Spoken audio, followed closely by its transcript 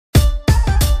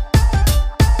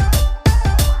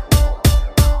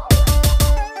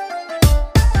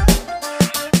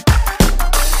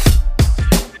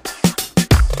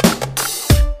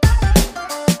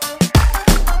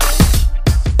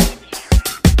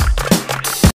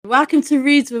Welcome to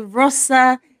Reads with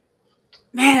Rossa.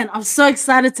 Man, I'm so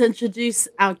excited to introduce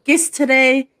our guest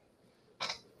today.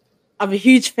 I'm a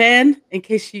huge fan, in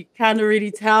case you can't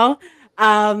already tell.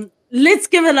 Let's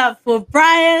give it up for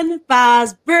Brian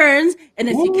Bars Burns. And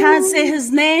if you can't say Woo!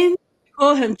 his name,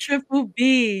 call him Triple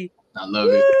B. I love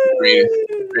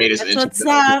it. Greatest That's what's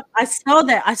introduction. up. I stole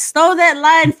that. I stole that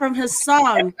line from his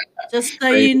song, just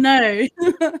so you Greatest,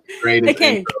 know. greatest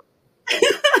Okay. intro.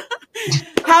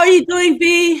 How are you doing,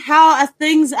 B? How are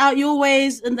things out your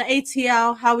ways in the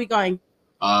ATL? How are we going?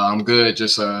 I'm good.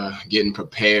 Just getting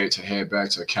prepared to head back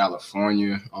to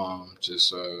California. Just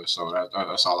so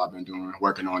that's all I've been doing.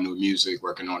 Working on new music,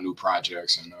 working on new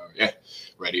projects, and yeah,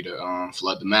 ready to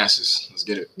flood the masses. Let's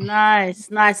get it.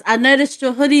 Nice, nice. I noticed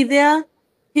your hoodie there.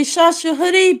 He shows your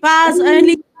hoodie. Bars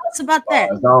only. What's about that?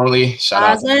 Bars only.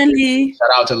 Bars only. Shout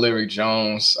out to Lyric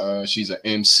Jones. She's an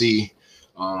MC.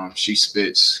 She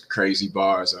spits crazy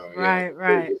bars. Yeah, Right,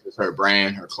 right. it's her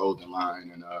brand, her clothing line,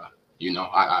 and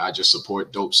I just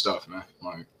support dope stuff, man.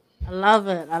 Like, I love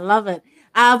it. I love it.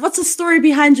 What's the story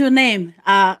behind your name?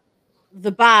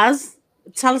 The bars.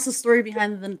 Tell us the story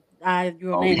behind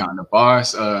your oh, name. behind the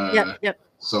bars. Yep, yep.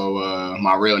 So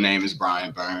my real name is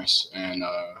Brian Burns, and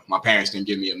my parents didn't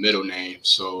give me a middle name.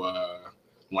 So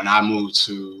when I moved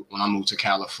to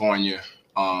California,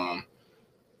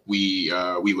 we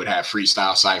would have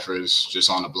freestyle ciphers just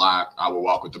on the block. I would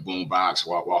walk with the boombox,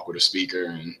 walk with a speaker,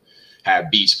 and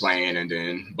have beats playing, and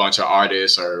then a bunch of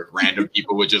artists or random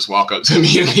people would just walk up to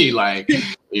me and be like,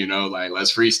 like,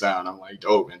 let's freestyle. And I'm like,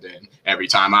 dope. And then every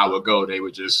time I would go, they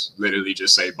would just literally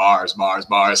just say bars, bars,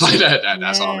 bars. Like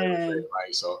that's all they would say.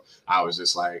 Like, so I was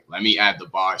just like, let me add the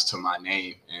bars to my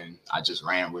name. And I just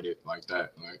ran with it like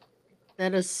that. Like,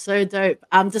 That is so dope.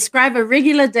 Describe a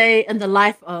regular day in the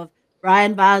life of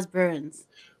Brian Bars Burns.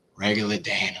 regular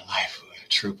day in the life of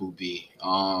Triple B.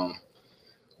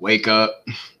 Wake up,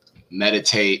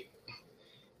 meditate,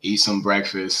 eat some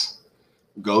breakfast,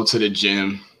 go to the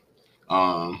gym.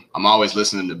 I'm always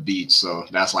listening to beats, so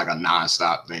that's like a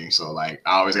nonstop thing. So like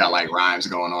I always got like rhymes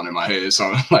going on in my head.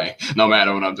 So like no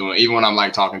matter what I'm doing, even when I'm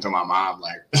like talking to my mom,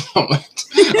 like I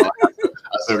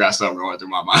still got stuff going through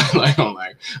my mind. Like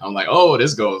I'm like, oh,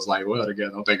 this goes like well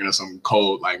together. I'm thinking of some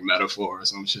cold like metaphor or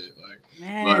some shit. Like,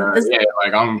 Man, but yeah,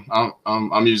 like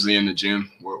I'm usually in the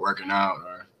gym, working out,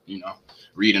 or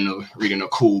reading a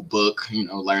cool book,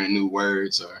 learning new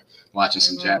words, or watching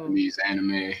some Japanese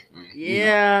anime.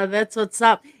 Yeah, that's what's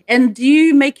up. And do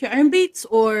you make your own beats,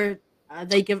 or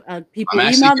they give people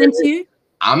email them to you?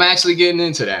 I'm actually getting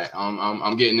into that.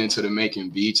 I'm getting into the making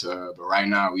beats, but right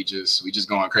now we just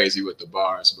going crazy with the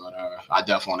bars. But I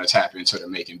definitely want to tap into the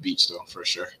making beats though, for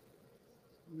sure.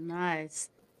 Nice.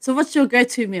 So, what's your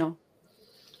go-to meal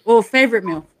or favorite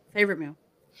meal? Favorite meal.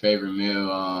 Favorite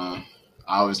meal.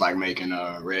 I always like making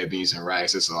red beans and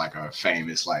rice. It's like a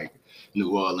famous like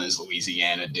New Orleans,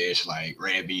 Louisiana dish, like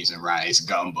red beans and rice,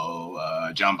 gumbo,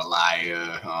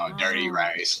 jambalaya, dirty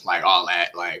rice, like all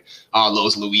that, like all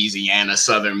those Louisiana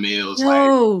Southern meals. Yo,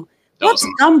 Like what's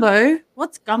those gumbo?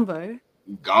 What's gumbo?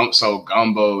 So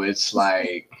gumbo, it's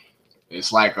like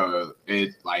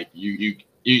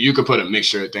you could put a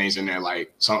mixture of things in there.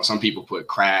 Like some people put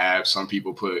crabs, some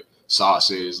people put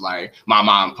sauces. Like my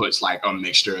mom puts like a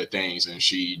mixture of things and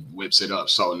she whips it up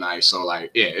so nice. So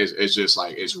like yeah, it's just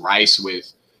like it's rice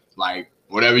with like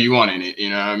whatever you want in it.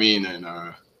 You know what I mean? And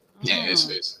yeah,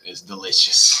 it's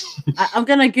delicious. I'm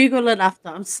gonna Google it after.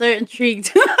 I'm so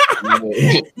intrigued.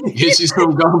 Get you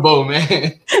some gumbo,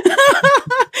 man.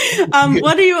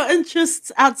 What are your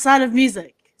interests outside of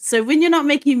music? So when you're not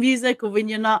making music, or when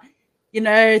you're not,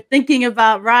 thinking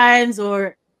about rhymes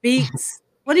or beats,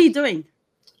 what are you doing?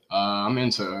 I'm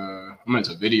into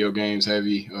video games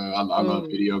heavy. I love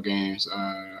video games.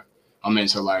 I'm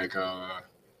into like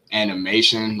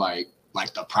animation, like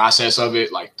the process of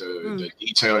it, like the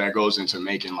detail that goes into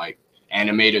making like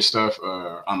animated stuff.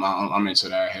 I'm into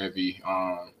that heavy.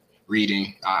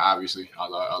 Reading, I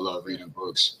love reading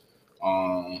books.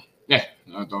 Yeah,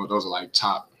 those are like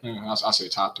top. Yeah, I say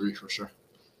top three for sure.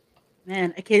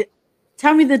 Man, okay.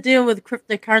 Tell me the deal with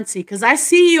cryptocurrency, because I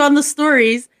see you on the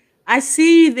stories. I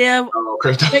see you there,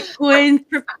 Crypto. Bitcoin,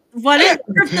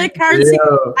 cryptocurrency.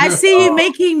 Yeah. I see you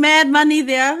making mad money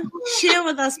there. Share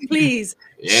with us, please.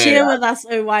 Yeah. Share with us,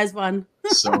 oh wise one.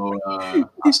 So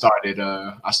I started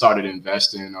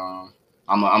investing.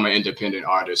 I'm an independent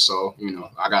artist, so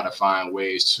I gotta find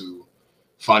ways to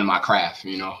fund my craft.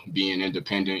 Being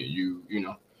independent,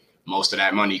 most of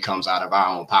that money comes out of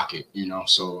our own pocket.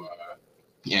 So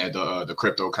yeah, the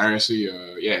cryptocurrency.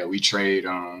 Yeah, we trade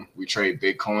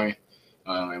Bitcoin,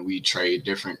 and we trade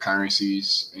different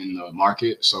currencies in the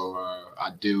market. So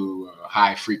I do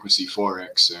high frequency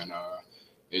forex, and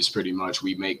it's pretty much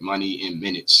we make money in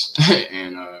minutes,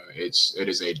 and it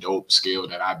is a dope skill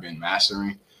that I've been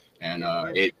mastering, and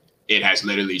it has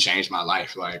literally changed my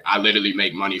life. Like I literally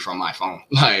make money from my phone.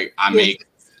 Like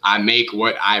I make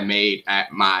what I made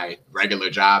at my regular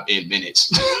job in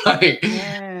minutes. Like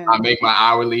I make my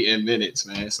hourly in minutes,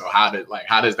 man. So how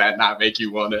does that not make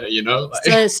you wanna,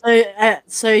 like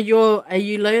So are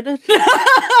you loaded?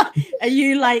 Are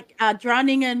you like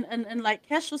drowning in like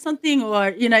cash or something, or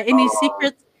any uh,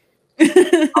 secrets?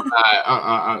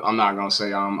 Oi. I'm not gonna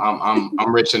say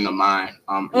I'm rich in the mind.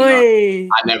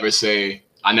 I never say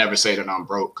that I'm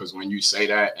broke, because when you say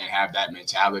that and have that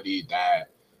mentality, that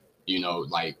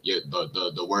like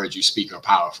the words you speak are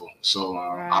powerful. So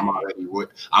Right.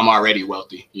 I'm already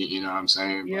wealthy. You know what I'm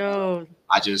saying? But Yo.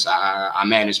 I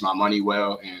manage my money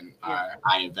well, and Yeah.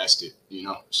 I invest it.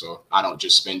 So I don't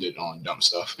just spend it on dumb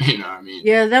stuff. You know what I mean?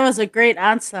 Yeah, that was a great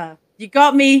answer. You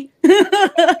got me.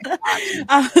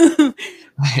 Um,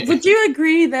 would you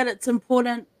agree that it's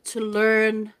important to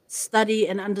learn, study,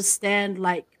 and understand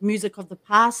like music of the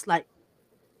past, like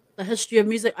the history of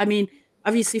music? I mean,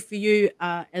 obviously for you,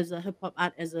 as a hip hop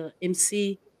art, as a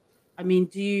MC, I mean,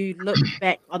 do you look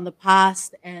back on the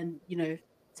past and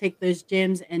take those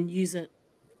gems and use it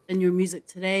in your music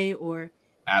today, or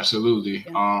Absolutely.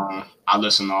 yeah? I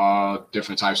listen to all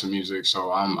different types of music,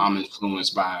 so I'm Mm,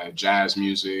 influenced by jazz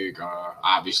music,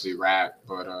 obviously rap,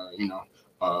 but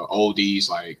oldies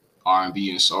like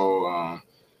R&B and soul.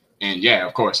 And yeah,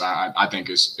 of course, I think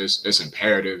it's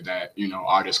imperative that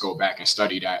artists go back and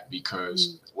study that, mm,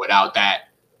 because without that,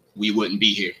 we wouldn't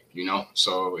be here.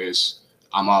 So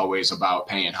I'm always about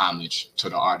paying homage to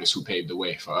the artists who paved the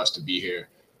way for us to be here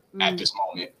at mm. this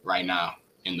moment right now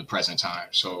in the present time.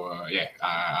 So yeah,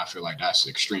 I feel like that's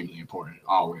extremely important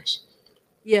always.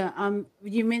 Yeah,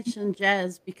 you mentioned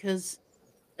jazz because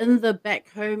in the Back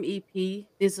Home EP,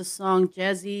 there's a song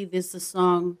Jazzy, there's a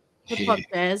song Hip Yeah. Hop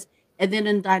Jazz, and then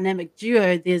in Dynamic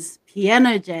Duo, there's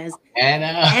Piano Jazz. And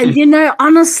And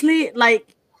honestly,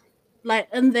 like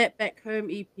in that Back Home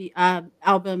EP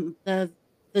album, the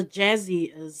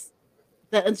Jazzy is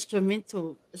the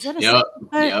instrumental. Is that a yep,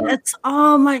 saxophone? yep, It's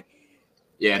oh my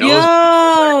yeah, those. yo,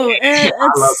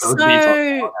 I love it's those beats on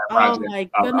so that oh project. my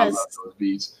I love goodness. those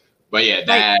beats. But yeah,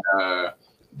 Like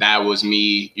that was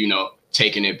me,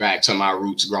 taking it back to my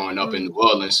roots growing up in New mm,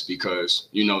 Orleans, because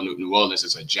New Orleans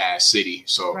is a jazz city.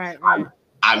 So right, right.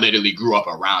 I literally grew up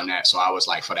around that. So I was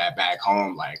like, for that back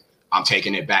home, like I'm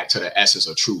taking it back to the essence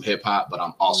of true hip hop, but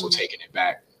I'm also Mm, taking it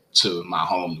back to my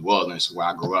home, New Orleans, where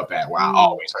I grew up at, where I mm,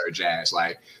 always heard jazz.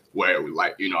 Like where,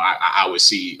 like, I would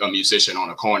see a musician on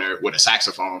the corner with a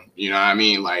saxophone. You know what I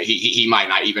mean? Like he might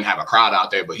not even have a crowd out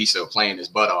there, but he's still playing his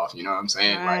butt off. You know what I'm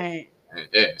saying? Like right.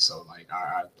 yeah. So like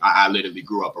I literally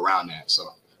grew up around that. So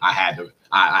I had to.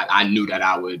 I knew that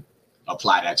I would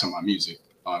apply that to my music.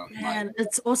 Like Man,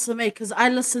 it's awesome, mate. Because I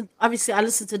listened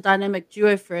to Dynamic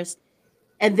Duo first,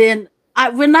 and then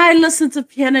when I listened to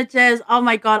Piano Jazz, oh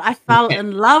my god, I fell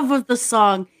in love with the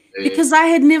song yeah, because I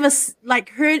had never like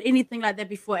heard anything like that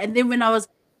before. And then when I was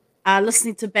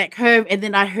listening to Back Home, and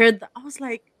then I heard that, I was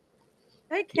like,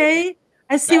 yeah, okay,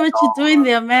 I see that's what you're all. doing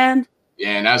there, man.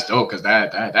 Yeah, and that's dope, because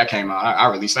that came out. I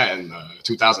released that in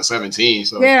 2017.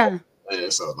 So Yeah, yeah,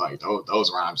 so like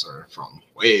those rhymes are from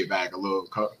way back, a little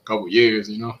couple years.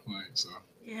 Like so.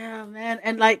 yeah, man.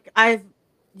 And like I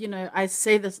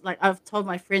say this like I've told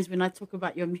my friends when I talk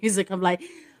about your music, I'm like,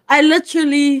 I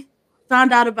literally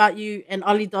found out about you and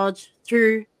Ollie Dodge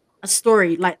through a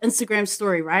story, like Instagram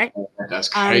story, right? That's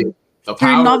crazy. Um, The through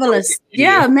power of social Novelist. media.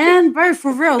 Yeah, man, bro,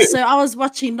 for real. So I was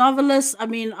watching Novelist. I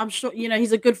mean, I'm sure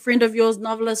he's a good friend of yours,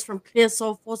 Novelist from Clear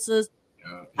Soul Forces.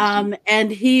 He's the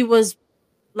And he was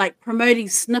like promoting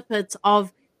snippets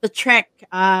of the track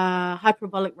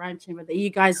Hyperbolic Rhyme Chamber that you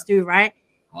guys do, right?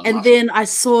 one of my And favorite. then I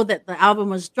saw that the album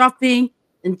was dropping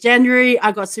in January.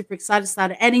 I got super excited,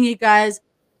 started adding you guys.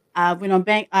 Went on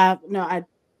bank. No, I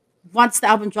once the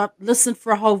album dropped, listened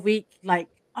for a whole week. Like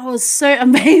I was so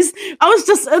amazed. I was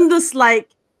just in this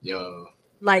Yo,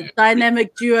 yeah, like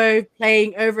dynamic duo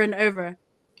playing over and over.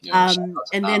 yo, shout out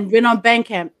to And then Nolly. went on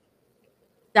Bandcamp,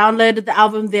 downloaded the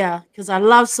album there because I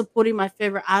love supporting my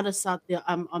favorite artists out there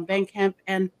on Bandcamp.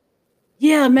 And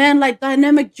yeah, man, like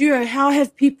Dynamic Duo, how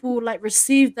have people like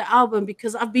received the album?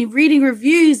 Because I've been reading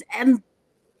reviews and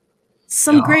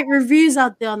some Yo, great reviews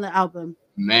out there on the album.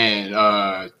 man,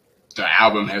 the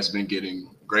album has been getting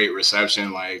great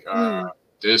reception. Like Mm.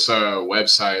 this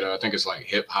website, I think it's like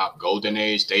Hip Hop Golden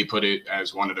Age. They put it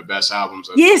as one of the best albums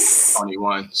of Yes,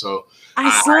 2021. So I I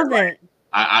saw that.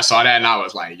 I saw that and I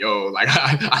was like, yo, like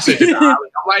I said to Dolly,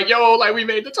 I'm like, yo, like we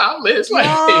made the top list. Like,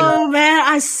 Oh man,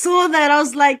 I saw that. I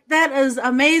was like, that is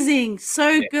amazing.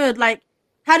 So good. Like,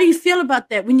 how do you feel about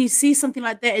that when you see something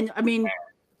like that? And I mean,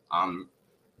 I'm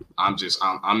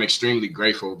I'm extremely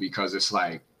grateful because it's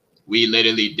like we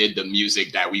literally did the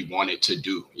music that we wanted to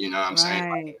do. You know what I'm saying?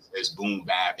 Like, it's boom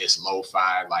bap, it's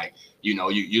lo-fi. Like, you know,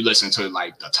 you listen to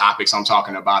like the topics I'm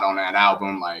talking about on that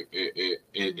album. Like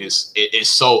it's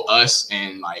so us,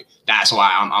 and like that's why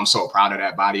I'm so proud of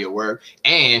that body of work.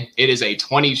 And it is a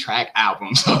 20-track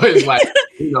album, so it's like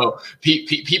you know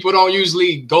people don't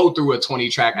usually go through a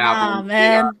 20-track album.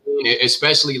 Man. You know I mean?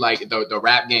 Especially like the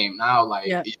rap game now. Like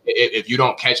if you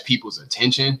don't catch people's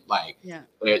attention, like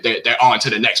they're on to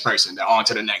the next person, they're on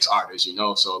to the next artist. You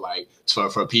know, so like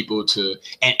for people to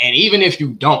and even if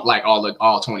you don't like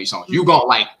all 20 songs, you gonna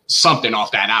like something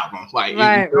off that album. Like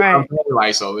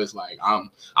right. So it's like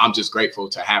I'm just grateful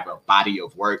to have a body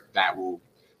of work that will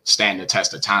stand the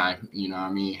test of time. You know what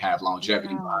I mean? Have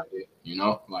longevity behind it. You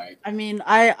know, like I mean,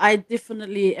 I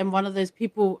definitely am one of those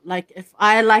people. Like, if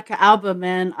I like an album,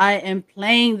 man, I am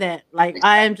playing that. Like,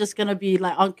 I am just gonna be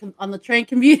like on the train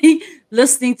commuting,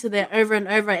 listening to that over and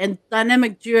over. And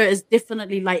Dynamic Duo is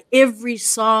definitely like every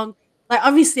song. Like,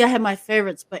 obviously, I have my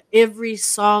favorites, but every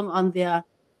song on there,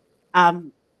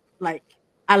 like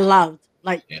I loved.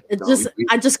 Like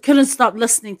I just couldn't stop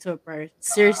listening to it, bro.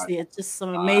 Seriously, it's just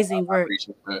some amazing work.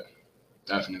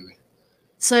 Definitely.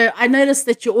 So I noticed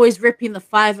that you're always ripping the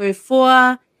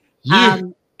 504.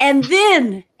 And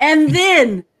then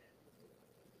the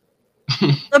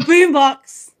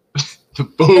boombox. The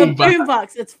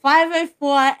boombox. It's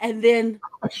 504 and then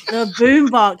the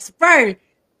boombox. Bro,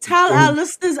 tell our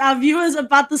listeners, our viewers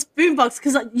about this boombox,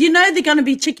 because you know they're going to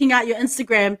be checking out your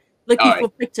Instagram looking for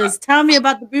pictures. Tell me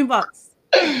about the boombox.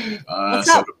 What's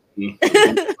up?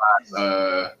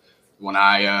 When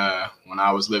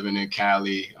I was living in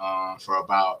Cali for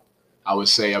about, I would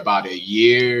say about a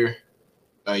year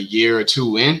or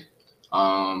two in,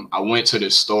 I went to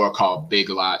this store called Big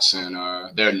Lots, and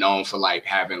they're known for like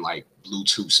having like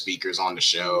Bluetooth speakers on the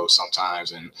shelves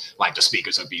sometimes, and like the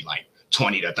speakers would be like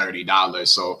 $20 to $30.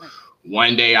 So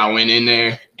one day I went in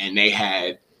there and they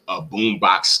had a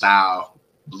boombox style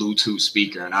Bluetooth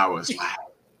speaker, and I was like,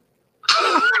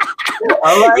 you're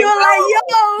like,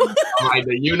 yo, I'm like,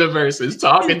 the universe is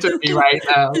talking to me right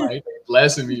now, like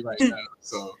blessing me right now.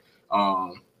 So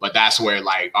but that's where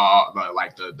like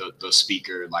the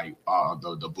speaker, like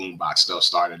the boombox stuff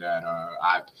started at.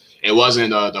 It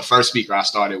wasn't the first speaker I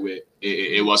started with.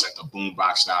 It wasn't the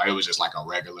boombox style. It was just like a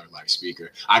regular like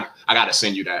speaker. I gotta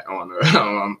send you that on.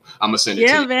 I'm gonna send it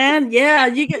to you. Yeah, man. Yeah,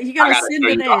 you gotta send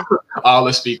it in. All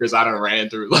the speakers I done ran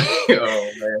through. Like,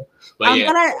 oh man. But yeah.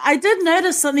 But I did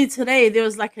notice something today. There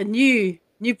was like a new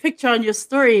picture on your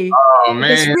story. Oh man.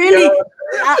 It's really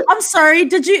I'm sorry,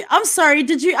 did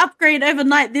you upgrade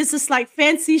overnight? There's this like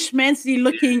fancy schmancy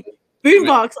looking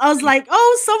boombox. I was like,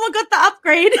 oh, someone got the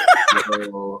upgrade.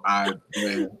 Bro,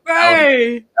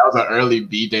 that was an early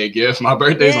B-Day gift. My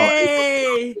birthday's on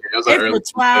April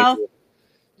 12th.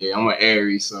 Yeah, I'm an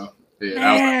Aries, so yeah,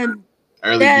 man, that was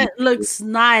early. That looks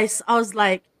nice. I was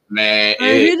like, man,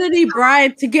 who did he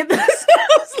bribe to get this?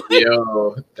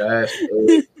 Yo,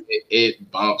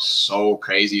 it bumps so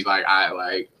crazy.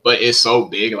 But it's so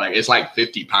big. Like, it's like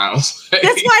 50 pounds.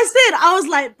 That's why I said, I was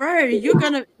like, bro, you're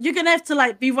gonna have to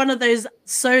like be one of those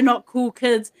so not cool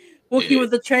kids walking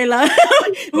with a trailer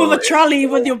with a trolley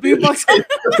with your boombox.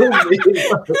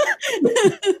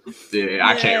 Yeah,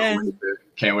 I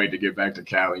can't wait to get back to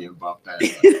Cali and bump that.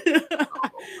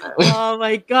 Oh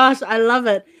my gosh, I love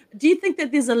it. Do you think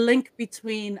that there's a link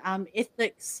between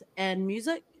ethics and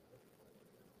music?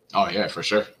 Oh yeah, for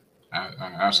sure.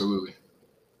 Absolutely.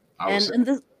 And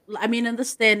in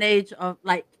this day and age of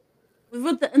like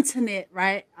with the internet,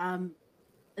 right?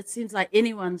 It seems like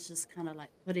anyone's just kind of like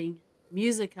putting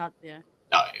music out there.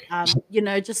 Oh,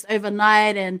 yeah. Just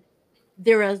overnight, and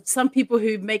there are some people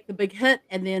who make the big hit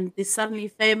and then they're suddenly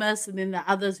famous, and then there are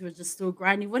others who are just still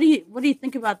grinding. What do you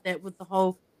think about that with the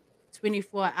whole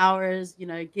 24 hours,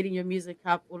 getting your music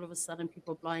up, all of a sudden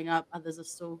people blowing up, others are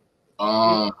still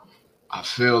I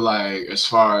feel like as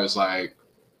far as like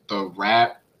the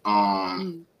rap,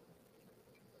 I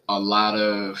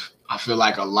feel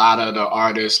like a lot of the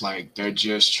artists, like they're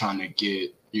just trying to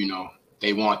get,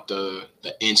 they want the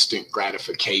instant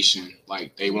gratification.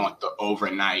 Like they want the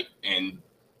overnight and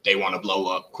they want to blow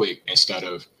up quick instead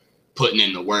of putting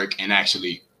in the work and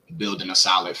actually building a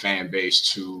solid fan base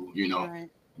to,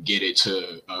 get it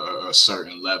to a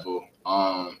certain level.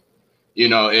 you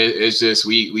know, it's just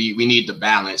we need the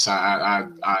balance. I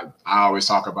always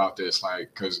talk about this,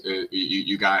 like, because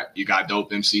you got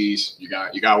dope MCs, you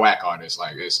got whack artists,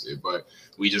 like but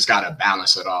we just gotta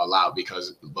balance it all out,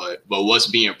 because but what's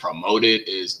being promoted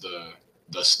is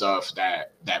the stuff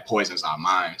that poisons our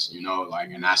minds, you know,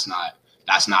 like, and that's not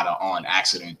an on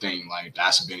accident thing. Like,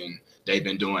 they've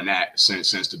been doing that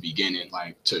since the beginning,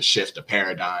 like, to shift the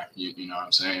paradigm. You know what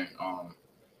I'm saying?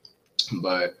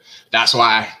 But that's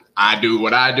why I do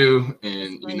what I do,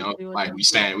 and you know, like,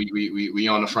 we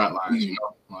on the front lines, you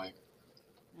know, like.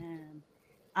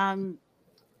 Man.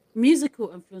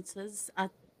 Musical influences.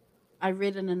 I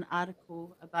read in an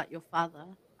article about your father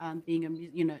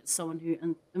being someone who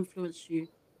influenced you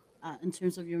in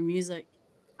terms of your music.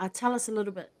 Tell us a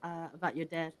little bit about your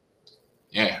dad.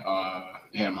 Yeah,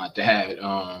 my dad.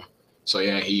 So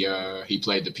yeah, he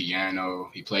played the piano,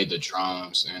 he played the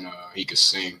drums, and he could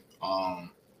sing.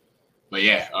 But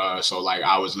yeah, so like,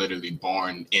 I was literally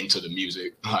born into the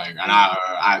music, like, and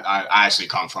I actually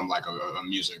come from like a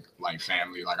music like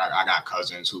family. Like, I got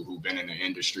cousins who've been in the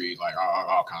industry, like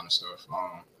all kind of stuff.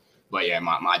 But yeah,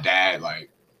 my dad, like,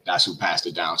 that's who passed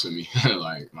it down to me.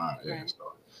 Like,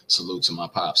 so salute to my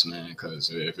pops, man,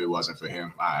 because if it wasn't for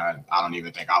him, I don't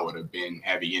even think I would have been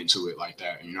heavy into it like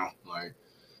that, you know, like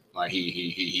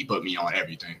he put me on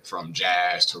everything from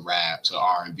jazz to rap to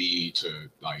R&B to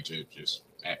like just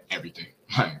everything.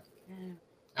 Like,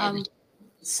 everything.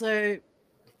 So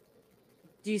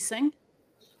do you sing?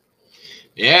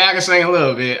 Yeah, I can sing a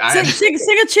little bit. Sing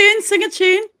a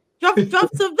tune. Drop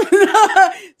some.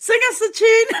 Sing us a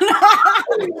tune.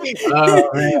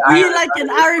 Were you like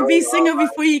an R&B singer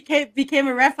before you became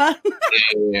a rapper?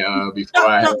 Yeah, before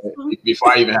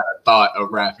I even had a thought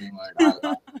of rapping, like,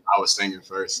 I was singing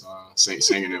first,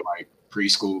 singing in like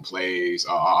preschool plays,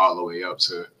 all the way up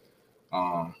to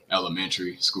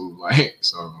elementary school, like,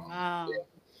 so. Wow.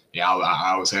 Yeah,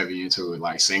 I was heavy into it,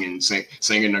 like singing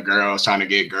to girls, trying to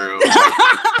get girls, like,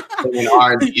 singing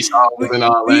R&B songs and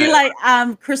all that. Were you like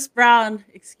Chris Brown?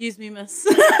 Excuse me, miss.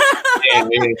 Yeah.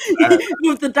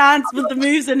 With the dance, with the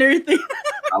moves and everything.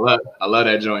 I love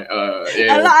that joint.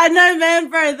 Yeah. I know, man,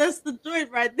 bro. That's the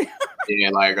joint right there. Yeah,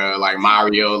 like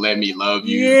Mario, Let Me Love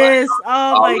You. Yes. Like,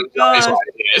 oh my gosh.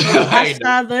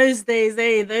 Like, those days,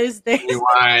 those days.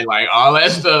 Genuine, like all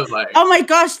that stuff. Like, oh my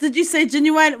gosh, did you say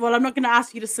Genuine? Well, I'm not going to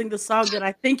ask you to sing the song that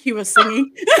I think you were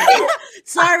singing.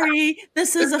 Sorry,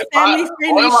 this is a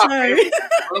family-friendly show.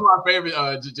 One of my favorite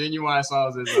Genuine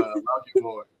songs is "Love You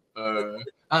More."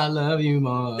 I love you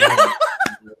more.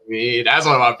 That's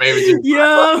one of my favorite.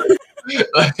 Yo.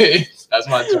 That's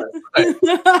my turn.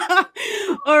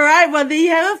 All right, well, there you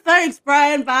have it, folks.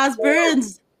 Brian Bars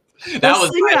Burns. That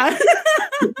was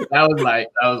like.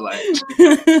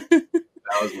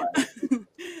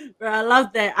 Bro, I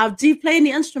love that. Do you play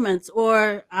any instruments,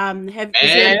 or is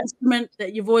there an instrument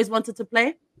that you've always wanted to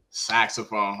play?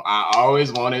 Saxophone. I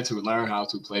always wanted to learn how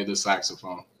to play the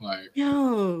saxophone. Like,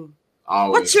 yo.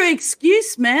 Always. What's your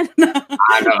excuse, man?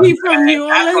 I know. You from New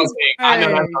Orleans? I know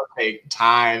that's gonna take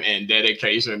time and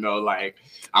dedication though. Like,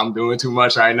 I'm doing too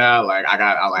much right now. Like, I'm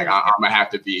gonna have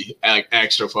to be like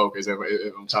extra focused if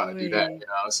I'm trying to do that. You know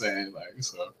what I'm saying? Like,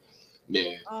 so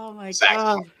yeah. Oh my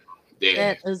god. Yeah.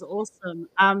 That is awesome.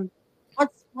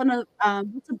 What's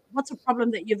a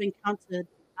problem that you've encountered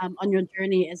on your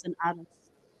journey as an artist?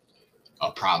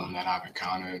 A problem that I've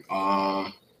encountered.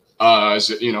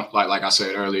 You know, like I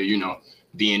said earlier, you know,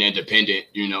 being independent,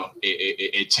 you know,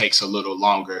 it takes a little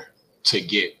longer to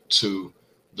get to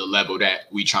the level that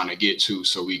we trying to get to,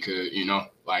 so we could, you know,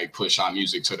 like, push our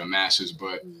music to the masses.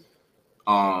 But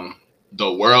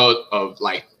the world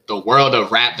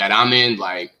of rap that I'm in,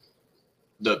 like,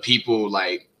 the people,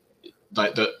 like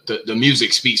the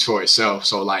music speaks for itself.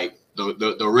 So like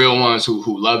the real ones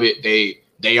who love it,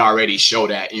 they already show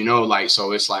that, you know, like,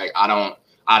 so it's like I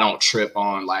don't trip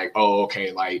on like, oh,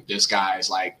 okay, like this guy's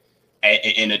like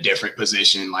in a different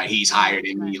position, like he's higher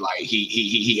than me, like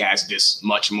he has this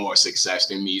much more success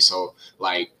than me. So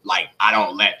like I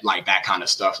don't let like that kind of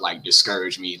stuff like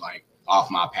discourage me like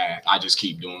off my path. I just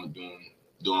keep doing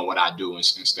what I do and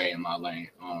stay in my lane.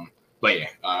 But yeah,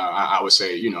 I would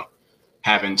say, you know,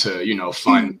 having to, you know,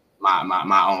 fund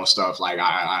my own stuff. Like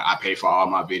I pay for all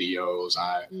my videos.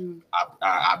 I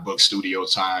book studio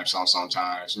time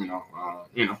sometimes, you know,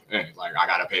 like I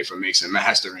gotta pay for mix and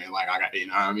mastering. Like I got, you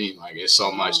know what I mean? Like it's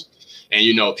so much. And,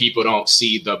 you know, people don't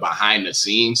see the behind the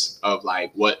scenes of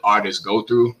like what artists go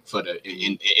through for on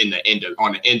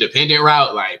the independent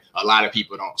route. Like a lot of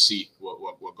people don't see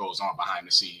what goes on behind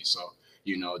the scenes. So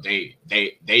you know, they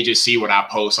just see what I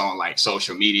post on like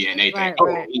social media and they think, Right, oh,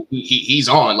 right. he's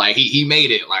on, like he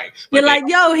made it, like, You're but they, like,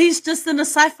 yo, he's just in a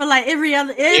cipher like you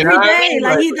know every what I day. mean?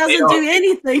 Like Like, he but they doesn't don't, do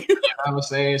anything. you know what I'm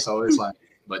saying? So it's like,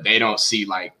 but they don't see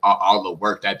like all the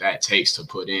work that takes to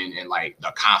put in, and like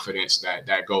the confidence that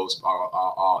goes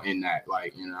all in that,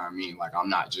 like, you know what I mean? Like, I'm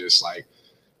not just like,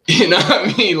 you know what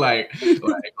I mean? Like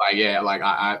yeah, like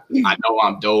I know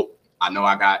I'm dope. I know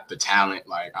I got the talent.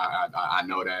 Like I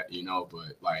know that, you know,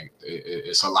 but like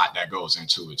it's a lot that goes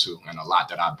into it too, and a lot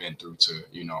that I've been through to,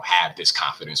 you know, have this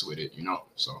confidence with it, you know.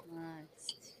 So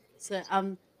Nice. So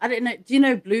I don't know. Do you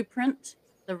know Blueprint,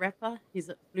 the rapper? He's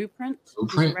a Blueprint.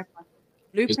 He's a Blueprint. rapper.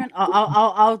 Is Blueprint.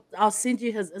 I'll send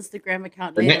you his Instagram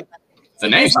account the later. name? But, The so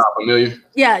name there's sounds familiar.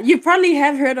 yeah, you probably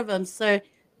have heard of him. So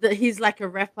that he's like a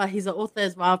rapper. He's an author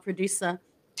as well, producer.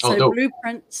 Oh, So dope.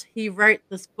 Blueprint, he wrote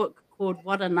this book called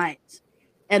What a Night,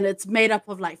 and it's made up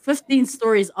of like 15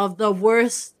 stories of the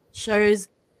worst shows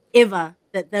ever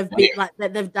that they've been Damn. like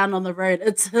that they've done on the road.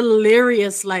 It's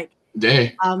hilarious. Like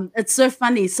Damn. it's so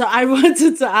funny. So I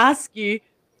wanted to ask you,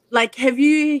 like, have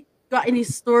you got any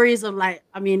stories of like,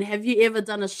 I mean, have you ever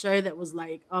done a show that was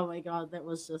like, oh my god, that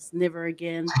was just never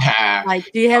again?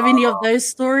 Like, do you have any of those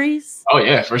stories? Oh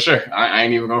yeah, for sure. I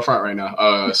ain't even gonna front right now.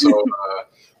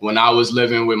 When I was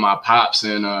living with my pops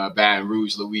in Baton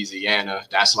Rouge, Louisiana,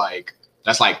 that's like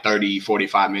 30,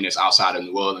 45 minutes outside of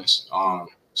New Orleans.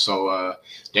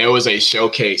 There was a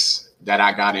showcase that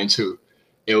I got into.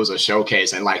 It was a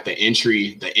showcase, and like the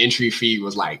entry fee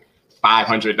was like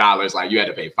 $500. Like you had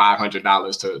to pay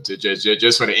 $500 to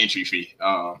just for the entry fee.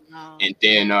 Wow. And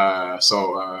then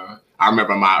I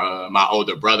remember my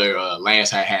older brother Lance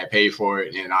had paid for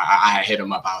it, and I had hit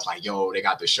him up. I was like, "Yo, they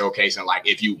got the showcase, and like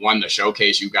if you won the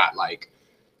showcase, you got like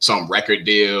some record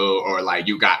deal, or like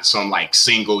you got some like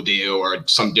single deal or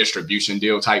some distribution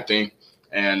deal type thing."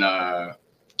 And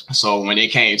so when it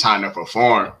came time to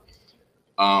perform,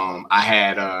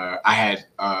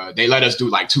 they let us do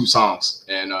like 2 songs,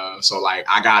 and so like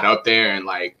I got up there and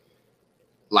like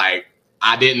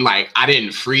I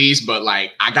didn't freeze, but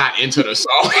like I got into the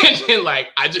song and then like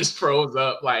I just froze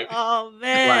up, Oh like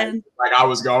man. like I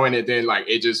was going, and then like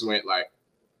it just went like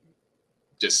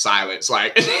just silence,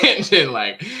 like and then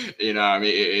like, you know what I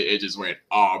mean, it just went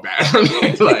all bad from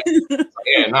there. Like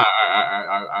yeah, no,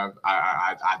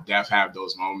 I def have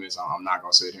those moments. I'm not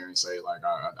gonna sit here and say like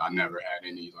I never had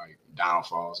any like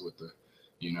downfalls with the,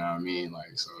 you know what I mean, like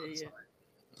so it's Yeah.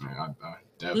 like I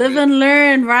Live definitely. and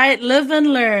learn, right? Live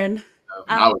and learn.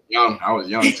 I Um was young. I was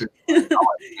young too. Like,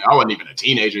 I wasn't even a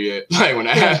teenager yet. Like when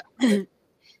that yeah. happened.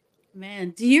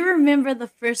 Man, do you remember the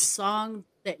first song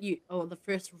that you or the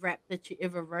first rap that you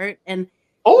ever wrote? And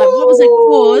like what was it Oh,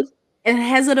 called? And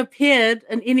has it appeared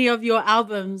in any of your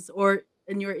albums or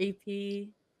in your EP?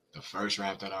 the first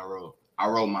rap that I wrote. I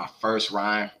wrote my first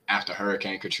rhyme after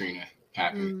Hurricane Katrina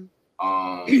happened.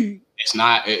 Mm. It's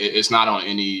not on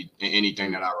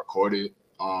anything that I recorded.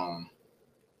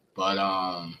 But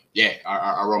yeah,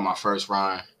 I wrote my first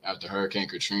rhyme after Hurricane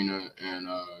Katrina, and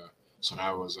so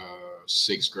that was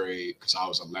 6th grade because I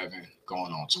was 11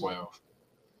 going on 12.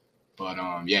 But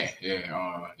yeah,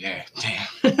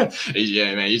 damn,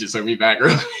 yeah, man, you just took me back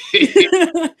real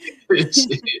quick.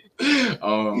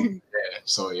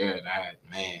 So yeah, that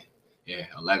man, yeah,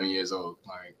 11 years old,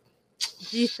 like.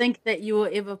 Do you think that you will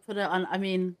ever put it on? I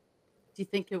mean, do you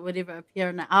think it would ever appear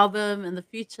on an album in the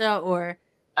future or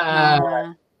Uh,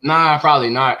 nah? Nah, probably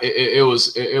not. It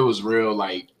was real,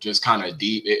 like just kind of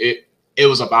deep. It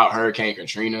was about Hurricane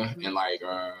Katrina Mm, and like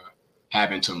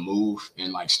having to move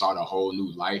and like start a whole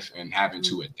new life and having mm,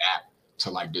 to adapt to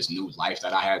like this new life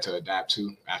that I had to adapt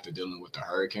to after dealing with the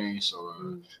hurricane. So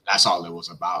mm. that's all it was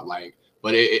about. Like,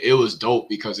 but it was dope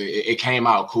because it came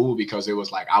out cool because it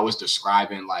was like I was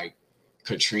describing like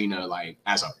Katrina like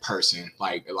as a person,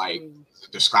 like Ooh.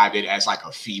 described it as like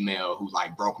a female who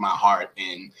like broke my heart,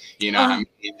 and you know what I Oh,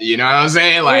 mean, you know what I'm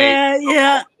saying, yeah,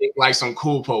 yeah. like some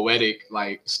cool poetic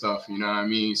like stuff, you know what I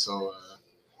mean. So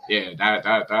yeah,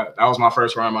 that was my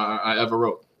first rhyme I ever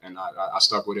wrote, and I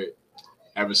stuck with it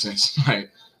ever since. Like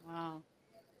Wow.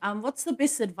 What's the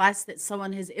best advice that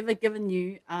someone has ever given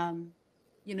you?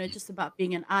 Just about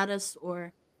being an artist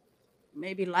or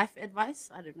maybe life advice.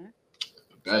 I don't know.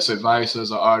 best advice as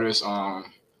an artist,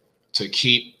 to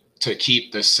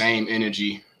keep the same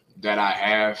energy that I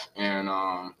have,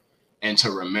 and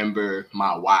to remember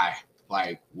my why.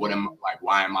 Like what am Mm, like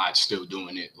why am I still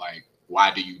doing it? Like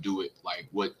why do you do it? Like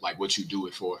what you do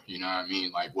it for? You know what I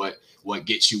mean? Like what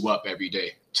gets you up every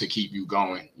day to keep you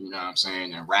going, you know what I'm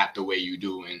saying? And rap the way you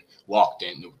do and walk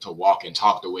and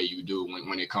talk the way you do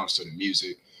when it comes to the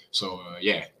music. So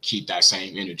yeah, keep that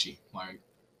same energy. Like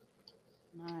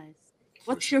Nice. for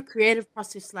What's sure. your creative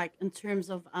process like in terms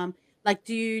of like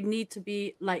do you need to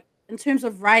be like in terms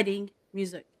of writing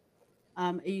music?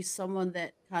 Are you someone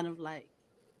that kind of like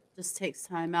just takes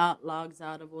time out, logs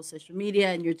out of all social media,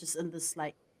 and you're just in this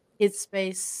like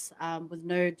headspace with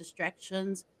no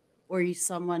distractions? Or are you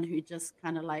someone who just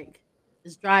kind of like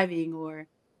is driving or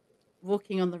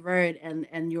walking on the road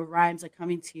and your rhymes are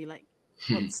coming to you? Like,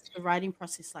 what's the writing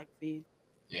process like for you?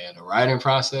 Yeah, the writing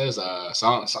process.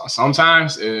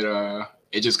 Sometimes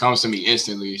it just comes to me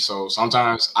instantly. So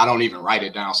sometimes I don't even write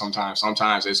it down.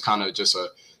 Sometimes it's kind of just a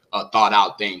thought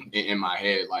out thing in my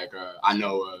head. Like I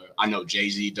know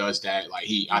Jay-Z does that. Like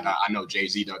Mm. I know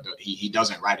Jay-Z he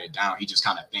doesn't write it down. He just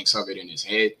kind of thinks of it in his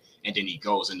head, and then he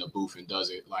goes in the booth and does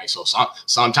it. Like so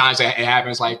sometimes it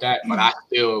happens like that. But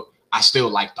I still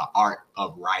like the art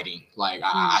of writing. Like Mm.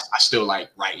 I still like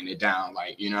writing it down.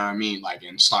 Like, you know what I mean? Like,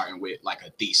 and starting with like a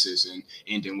thesis and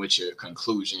ending with your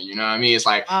conclusion. You know what I mean?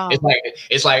 Wow.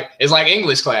 It's like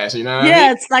English class. You know what I mean?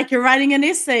 Yeah, it's like you're writing an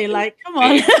essay. Like, come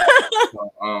on.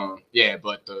 Yeah. Yeah,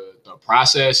 but the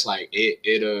process, like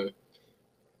it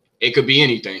could be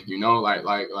anything. You know, like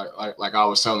I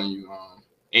was telling you,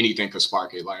 anything could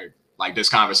spark it. Like this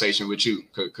conversation with you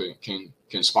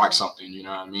can spark Mm. something. You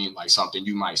know what I mean? Like something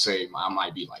you might say, I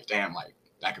might be like, damn, like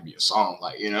that could be a song.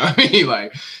 Like, you know what I mean?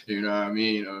 Like, you know what I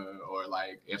mean? Or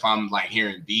like if I'm like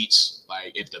hearing beats,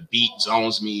 like if the beat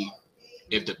zones me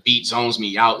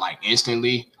out like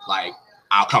instantly, like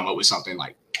I'll come up with something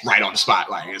like right on the spot.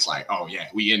 Like it's like, oh yeah,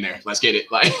 we in there. Let's get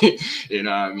it. Like, you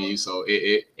know what I mean? So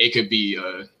it could be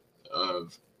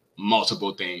of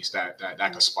multiple things that could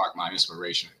Mm. spark my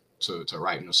inspiration to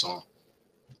writing a song.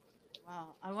 Wow.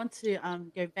 I want to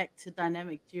go back to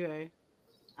Dynamic Duo.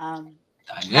 Um,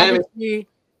 how did Dynamic. you?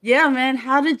 Yeah, man.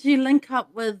 How did you link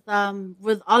up with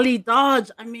Ollie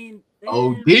Dodge? I mean, damn,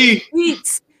 OD.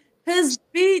 his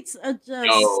beats are just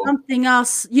Yo, something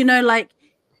else. You know, like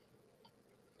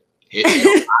yo,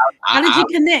 how did I you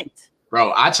connect?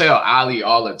 bro, I tell Ali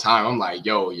all the time. I'm like,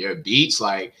 yo, your beats,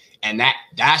 like, and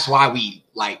that's why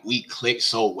we click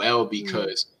so well Mm,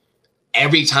 because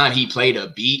every time he played a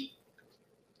beat,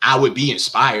 I would be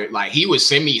inspired. Like he would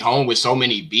send me home with so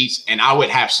many beats, and I would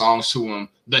have songs to him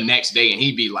the next day, and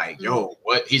he'd be like, mm. "Yo,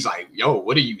 what?" He's like, "Yo,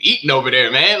 what are you eating over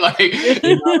there, man?" Like, you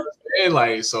know what I'm saying?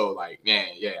 Like, so, like, man,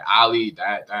 yeah, Ali,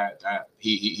 that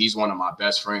he's one of my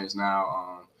best friends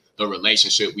now. The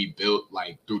relationship we built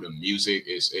like through the music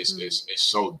Mm. is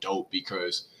so dope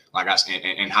because like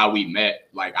and how we met.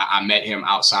 Like, I met him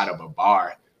outside of a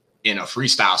bar in a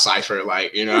freestyle cipher.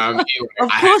 Like, you know what I mean?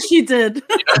 Like, Of course you did.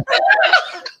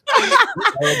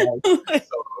 so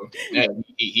yeah,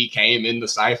 he came in the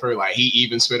cipher, like he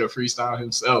even spit a freestyle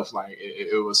himself. Like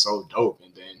it was so dope.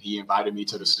 And then he invited me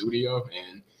to the studio,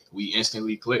 and we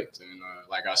instantly clicked. And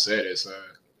like I said,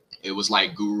 it was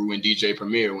like Guru and DJ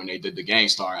Premier when they did the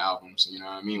Gangstar albums. You know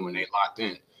what I mean? When Mm. they locked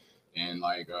in, and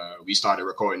like we started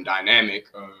recording Dynamic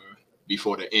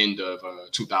before the end of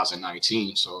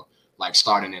 2019. So like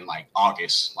starting in like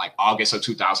August of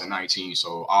 2019.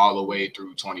 So all the way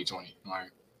through 2020.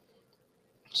 Like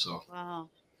so. Wow.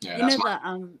 Yeah, You know that's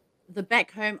my. the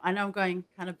back home, I know I'm going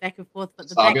kind of back and forth, but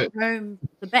It's all good.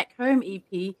 the back home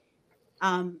EP,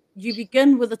 you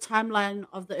begin with a timeline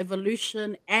of the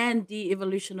evolution and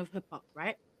de-evolution of hip hop,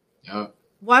 right? Yeah.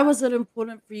 Why was it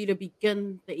important for you to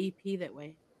begin the EP that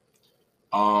way?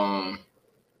 Um,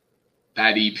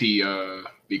 that EP,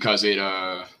 because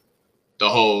the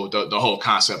whole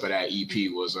concept of that EP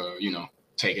Mm. was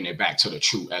taking it back to the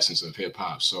true essence of hip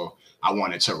hop. So I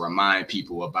wanted to remind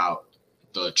people about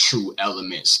the true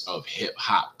elements of hip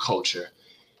hop culture.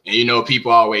 And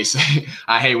people always say,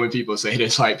 I hate when people say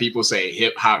this, like people say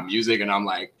hip hop music, and I'm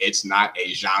like, it's not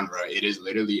a genre. It is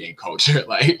literally a culture.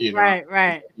 Like, Right,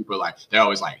 right, people like, they're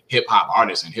always like hip hop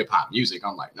artists and hip hop music.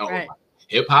 I'm like, no, right, like,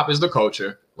 hip hop is the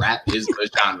culture. Rap is the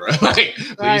genre. Like,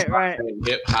 please right, stop right. saying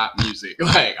hip hop music.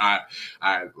 Like,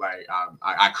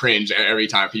 I cringe every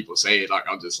time people say it. Like,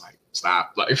 I'm just like,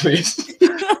 stop. Like, please.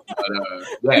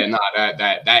 Yeah, no,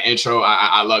 that intro,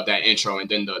 I love that intro, and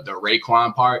then the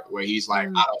Raekwon part where he's like,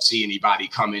 Mm, I don't see anybody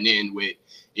coming in with,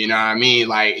 you know what I mean?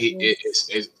 Like yes.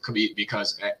 it could be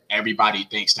because everybody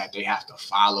thinks that they have to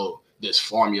follow this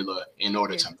formula in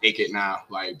order Yes. to make it now.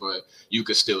 Like, but you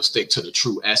could still stick to the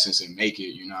true essence and make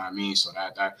it. You know what I mean? So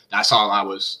that's all I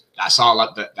was. That's all.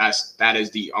 That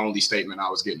is the only statement I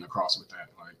was getting across with that.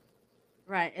 Like,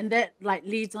 Right. And that like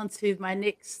leads on to my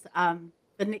next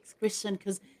the next question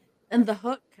because in the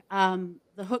hook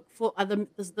for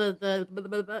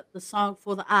the song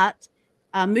for the art,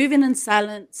 moving in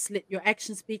silence, let your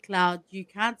actions speak loud. You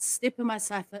can't step in my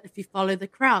cipher if you follow the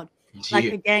crowd. Like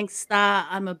Yeah. a gangster,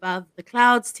 I'm above the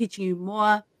clouds, teaching you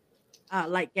more.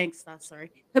 Like gangster,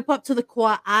 sorry. Hip hop to the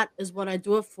core, art is what I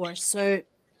do it for. So,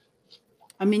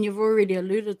 I mean, you've already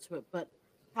alluded to it, but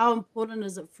how important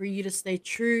is it for you to stay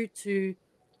true to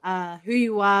who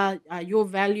you are, your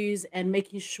values, and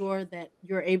making sure that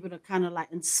you're able to kind of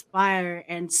like inspire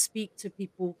and speak to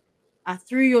people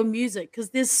through your music? Because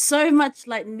there's so much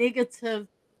like negative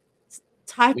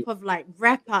type of like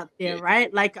rap out there, Yeah.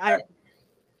 right? Like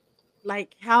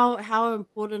how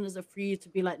important is it for you to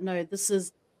be like, no, this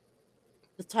is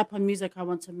the type of music I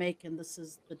want to make, and this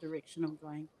is the direction I'm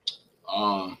going.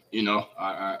 You know,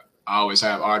 I always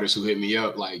have artists who hit me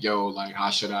up like, yo, like how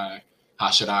should I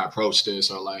approach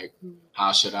this, or like Mm.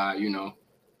 how should I, you know,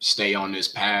 stay on this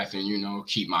path and, you know,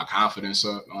 keep my confidence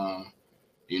up.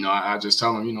 You know, I just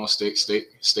tell them, you know, stick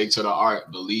to the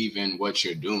art, believe in what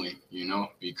you're doing, you know,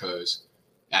 because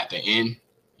at the end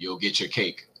you'll get your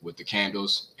cake with the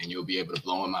candles and you'll be able to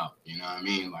blow them out. You know what I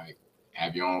mean? Like,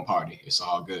 have your own party. It's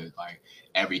all good. Like,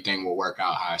 everything will work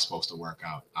out how it's supposed to work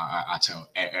out. I tell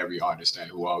every artist that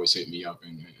who always hit me up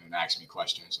and ask me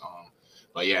questions.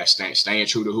 But yeah, staying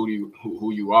true to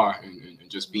who you are, and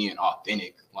just being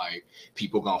authentic. Like,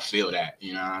 people gonna feel that.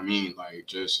 You know what I mean? Like,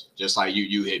 just like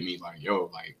you hit me like, yo,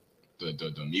 like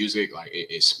the music, like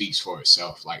it speaks for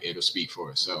itself. Like, it'll speak for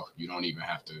itself. You don't even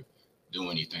have to do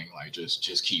anything. Like,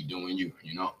 just keep doing you.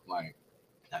 You know, like,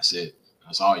 that's it.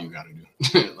 That's all you gotta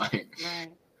do. Like, Right.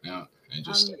 yeah, and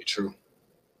just Um, stay true.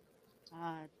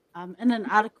 in an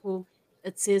article,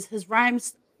 it says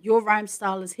your rhyme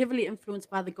style is heavily influenced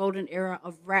by the golden era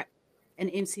of rap and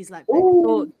MCs like Black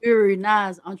Thought, Guru,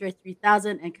 Nas, Andre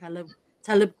 3000, and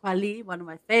Talib Kweli, one of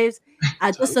my faves.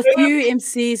 Just a few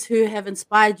MCs who have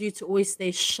inspired you to always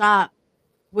stay sharp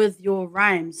with your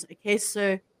rhymes. Okay,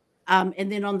 so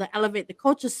and then on the Elevate the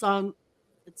Culture song,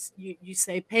 it's you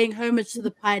say paying homage to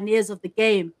the pioneers of the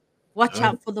game. Watch Uh,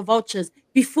 out for the vultures.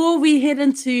 Before we head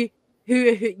into who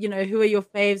are your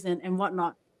faves and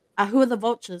whatnot, who are the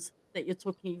vultures that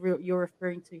you're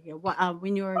referring to here? What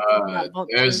when you're talking about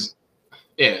vultures, there's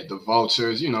yeah, the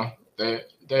vultures. You know,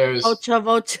 there's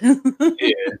vulture.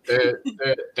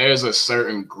 yeah, there's a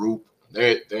certain group.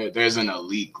 There's an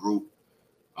elite group.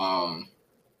 Um,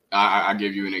 I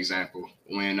give you an example.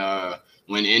 When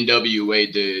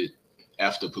NWA did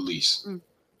F the police, Mm,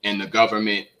 and the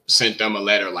government sent them a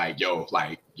letter like, yo,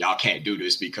 like, y'all can't do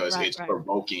this because right, it's right.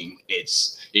 provoking.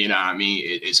 It's, you know what I mean?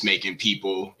 It's making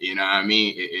people, you know what I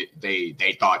mean?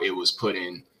 They thought it was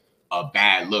putting a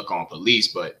bad look on police,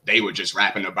 but they were just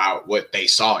rapping about what they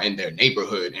saw in their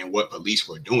neighborhood and what police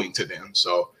were doing to them.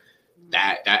 So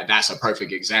that's a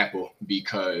perfect example,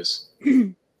 because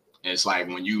Mm. it's like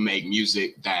when you make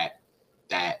music that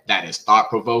is thought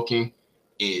provoking,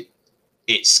 it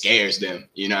it scares them.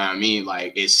 You know what I mean?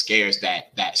 Like, it scares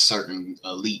that certain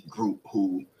elite group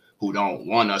who don't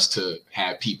want us to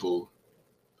have people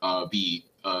be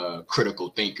critical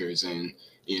thinkers, and,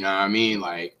 you know what I mean?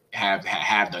 Like, have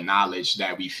the knowledge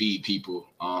that we feed people.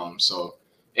 So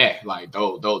yeah, like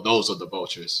those are the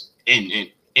vultures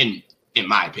in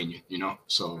my opinion. You know.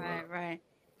 So Right, right.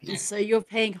 And yeah. so you're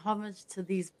paying homage to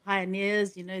these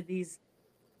pioneers, these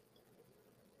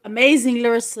amazing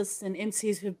lyricists and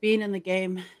MCs who've been in the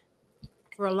game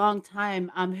for a long time.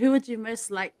 Who would you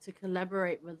most like to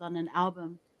collaborate with on an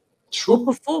album or True.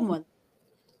 perform with?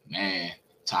 Man,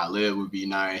 Talib would be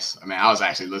nice. I mean, I was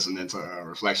actually listening to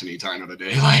Reflection Eternal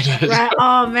today. Like, that's, Right.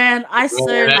 Oh man, I so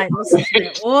yeah, like listen to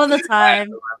it all the I had to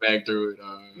time. run back through it.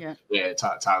 Yeah. Yeah,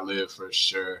 Talib for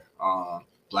sure.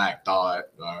 Black Thought.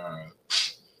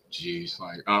 Jeez,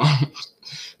 like,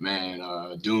 man,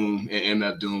 Doom,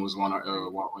 MF Doom was one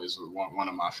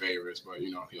of my favorites, but,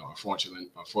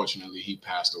 unfortunately, he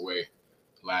passed away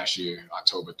last year,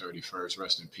 October 31st.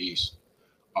 Rest in peace.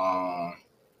 Um,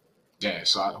 yeah.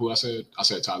 So I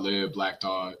said Talib, Black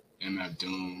Thought, MF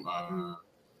Doom, Mm.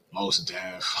 Most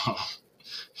Def.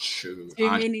 Shoot,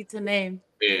 Too many to name.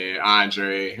 yeah,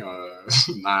 Andre,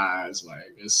 Nas,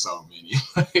 like, it's so many.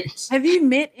 Like, Have you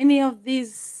met any of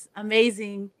these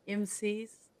amazing MCs?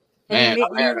 Have you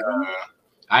man, met any of them?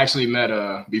 I actually met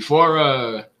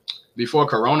before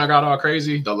Corona got all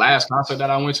crazy. The last concert that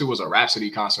I went to was a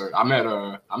Rhapsody concert. I met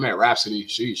Rhapsody.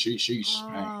 She's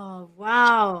man. Oh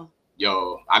wow.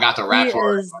 Yo, I got to He rap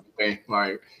for her. is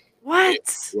Like,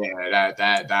 what? yeah,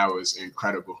 that was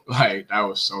incredible. Like, that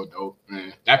was so dope,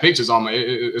 man. That picture's on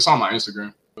it's on my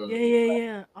Instagram. Yeah, yeah,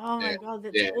 yeah. Oh Yeah, my god,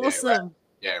 that's yeah. awesome.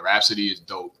 Yeah, Rhapsody is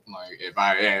dope. Like,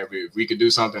 if we could do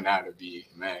something, that'd be,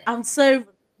 man. So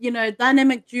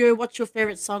Dynamic Duo, what's your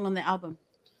favorite song on the album?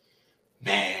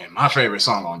 Man, my favorite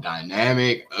song on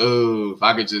Dynamic. Oh, if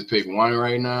I could just pick one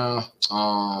right now,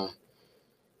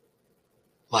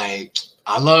 Like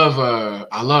I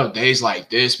love Days Like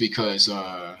This because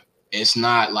it's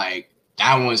not like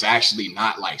that one's actually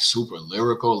not like super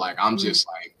lyrical. Like I'm just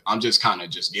kind of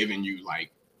just giving you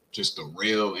like just the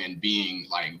real and being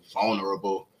like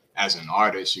vulnerable as an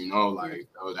artist, you know, like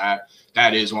so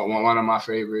that is one of my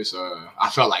favorites. I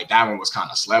felt like that one was kind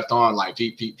of slept on. Like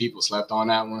people slept on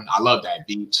that one. I love that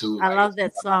beat too. I Like love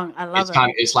that song. I love it's kind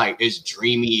of it's like it's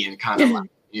dreamy and kind of like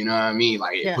you know what I mean.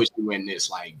 Like it Yeah. puts you in this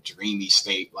like dreamy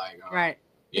state. Like Right.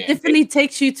 yeah, It definitely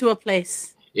takes you to a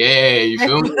place. yeah, you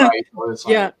feel me? Like so it's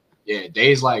like Yeah. yeah,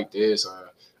 Days Like This.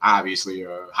 Obviously,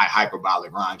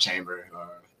 hyperbolic rhyme chamber.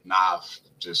 Nav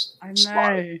just I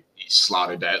slaughtered, know. he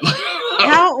slaughtered that.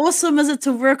 How awesome is it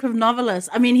to work with novelists?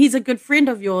 I mean, he's a good friend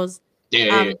of yours.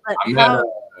 Yeah, But I met how,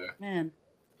 man.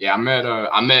 yeah,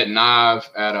 I met Nav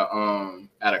at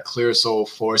a Clear Soul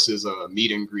Forces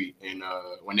meet and greet, and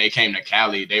when they came to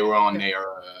Cali, they were on their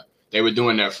they were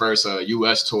doing their first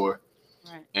U.S. tour,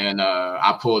 Right. and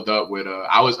I pulled up with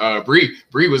I was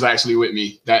Bree was actually with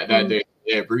me that day.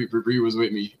 Yeah, Bree was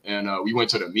with me, and we went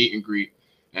to the meet and greet,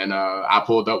 and I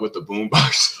pulled up with the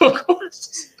boombox, of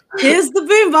course. Here's the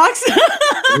boombox.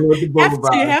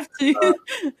 Have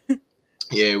to.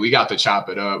 Yeah, we got to chop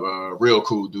it up. Real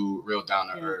cool dude, real down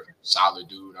to earth, solid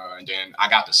dude. And then I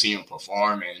got to see him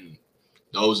perform, and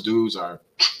those dudes are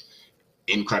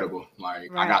incredible.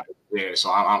 Like I got so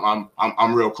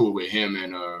I'm real cool with him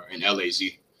and LAZ.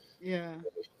 Yeah.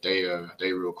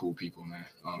 They real cool people, man.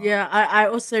 Yeah, I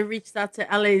also reached out to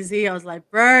LAZ. I was like,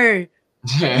 bro,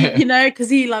 you know, because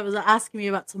he like was asking me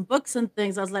about some books and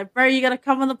things. I was like, bro, you gotta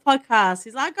come on the podcast.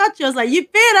 He's like, I got you. I was like, you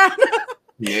better.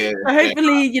 Yeah. So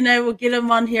hopefully, you know, we'll get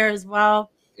him on here as well.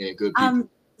 Yeah, good people.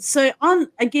 So on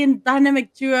again,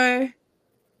 Dynamic Duo.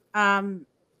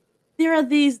 There are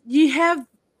these.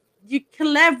 You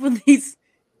collab with these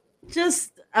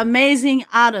just amazing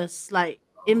artists like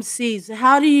MCs.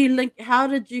 How do you link? How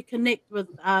did you connect with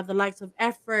the likes of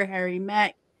Afro, Harry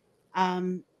Mack,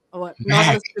 or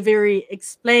Novelist Very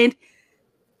Explained?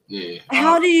 Yeah.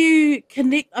 How do you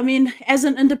connect? I mean, as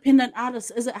an independent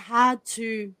artist, is it hard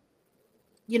to,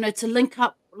 you know, to link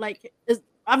up? Like,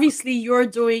 obviously you're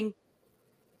doing,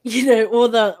 you know, all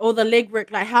the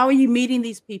legwork. Like, how are you meeting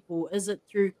these people? Is it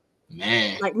through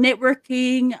like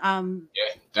networking?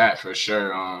 Yeah, that for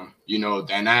sure. You know,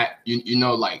 then that you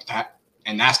know like that,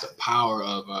 and that's the power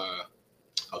of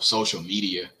social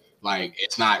media. Like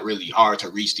it's not really hard to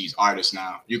reach these artists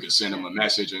now. You can send them a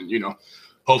message, and you know,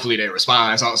 hopefully they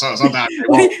respond. So sometimes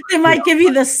they might give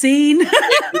you the scene.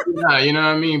 Yeah, you know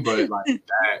what I mean. But like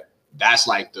that's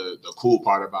like the cool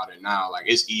part about it now. Like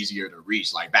it's easier to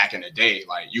reach. Like back in the day,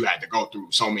 like you had to go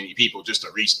through so many people just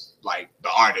to reach like the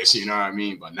artist. You know what I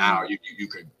mean. But now you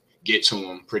could get to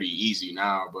them pretty easy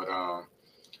now. But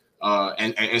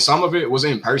and some of it was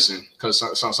in person because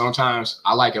so sometimes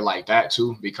I like it like that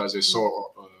too because it's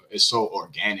so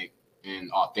organic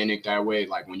and authentic that way.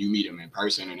 Like when you meet them in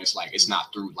person and it's like it's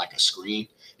not through like a screen.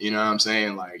 You know what I'm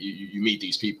saying? Like you meet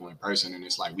these people in person and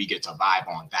it's like we get to vibe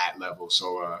on that level.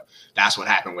 So that's what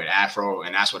happened with Afro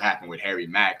and that's what happened with Harry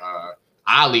Mack.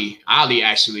 Ali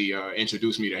actually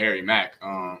introduced me to Harry Mack.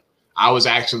 I was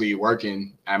actually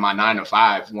working at my 9 to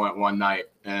 5 one night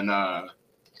and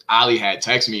Ali had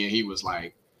texted me and he was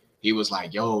like,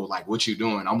 yo, like, what you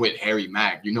doing? I'm with Harry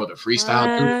Mack. You know the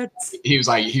freestyle dude? He was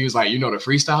like, you know the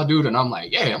freestyle dude? And I'm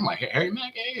like, yeah. I'm like, Harry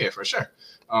Mack? Yeah, for sure.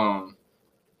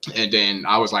 And then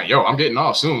I was like, yo, I'm getting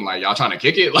off soon. Like, y'all trying to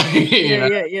kick it? Like,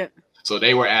 yeah. So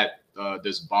they were at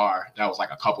this bar that was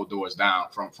like a couple doors down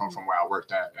from where I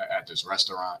worked at this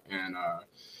restaurant. And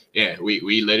yeah,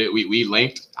 we lit it. We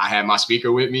linked. I had my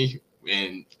speaker with me.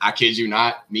 And I kid you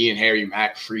not, me and Harry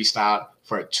Mack freestyled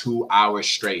for 2 hours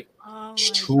straight. Oh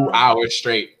 2 hours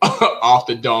straight off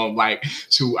the dome, like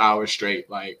 2 hours straight.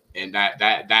 Like, and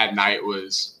that night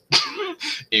was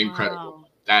incredible. Wow.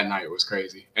 That night was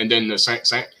crazy. And then the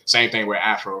same thing with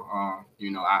Afro.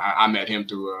 You know, I met him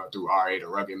through RA the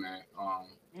Rugged Man.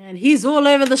 And he's all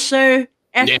over the show.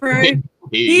 Afro, yeah,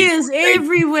 he is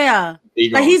everywhere.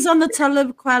 But he's on the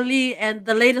Talib Kweli and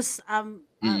the latest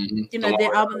you know,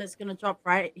 their album that's gonna drop,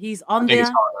 right? He's on there. It's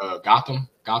called Gotham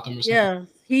or something. Yeah,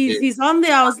 he's on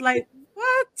there. I was like,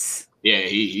 what? Yeah,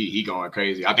 he going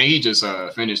crazy. I think he just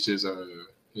finished his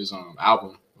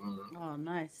album. Oh,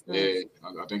 nice. Yeah,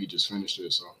 I think he just finished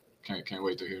it, so can't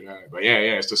wait to hear that. But yeah,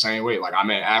 it's the same way. Like I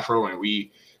met Afro and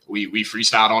we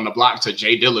freestyled on the block to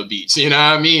Jay Dilla beats. You know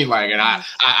what I mean? Like, and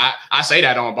I say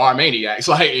that on Bar Maniacs.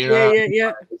 Like, you know,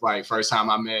 yeah. It's like first time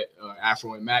I met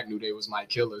Afro and Mac, knew they was my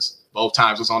killers. Both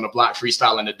times was on the block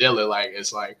freestyling to Dilla. Like,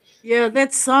 it's like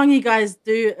that song you guys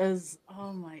do is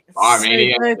Oh my, it's Bar so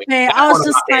Mania. dope. Hey, That's I one was of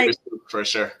my just like, favorites too, for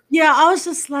sure. yeah, I was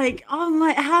just like, oh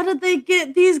my, how did they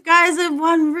get these guys in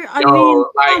one room? I mean,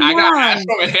 Yo, like come I got on.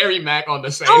 Astro and Harry Mack on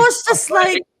the I same was song. just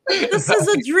like, this is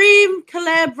a dream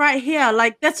collab right here.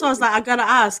 Like, that's why I was like, I gotta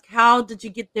ask, how did you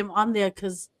get them on there?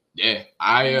 Because, Yeah,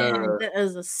 I man, that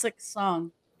is a sick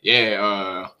song.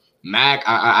 yeah, Mac,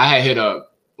 I had hit up.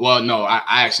 Well, no, I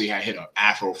actually had hit up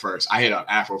Afro first. I hit up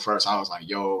Afro first. I was like,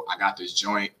 yo, I got this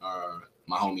joint.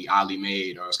 My homie Ali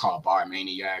made. It's called Bar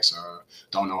Maniacs.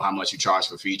 Don't know how much you charge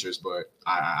for features, but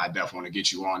I definitely want to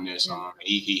get you on this. Yeah.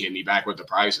 He hit me back with the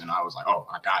price, and I was like, oh,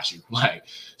 I got you. Like,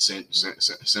 sent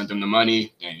him the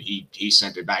money, and he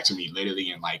sent it back to me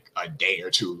literally in like a day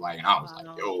or two. Like, and I was like,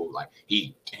 Wow. yo, like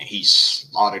he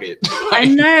slaughtered it. I Like,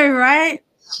 know, right?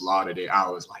 slaughtered it. I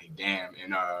was like, damn.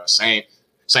 And same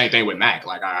thing with Mac.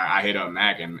 Like I hit up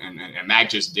Mac and Mac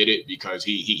just did it because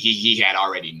he had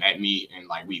already met me and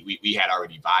like we had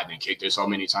already vibed and kicked it so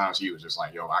many times. He was just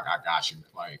like, yo, I got you.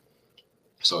 Like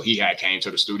so he had came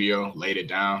to the studio, laid it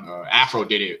down. Afro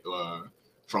did it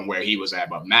from where he was at,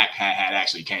 but Mac had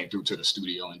actually came through to the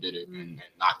studio and did it and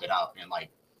knocked it out in like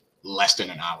less than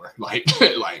an hour. Like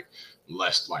like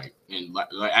less like in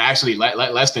actually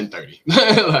less than 30.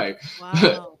 Like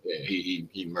Wow. yeah,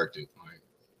 he murked it. Like,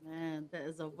 Man, that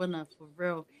is a winner for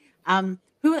real.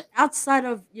 Who outside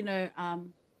of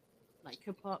like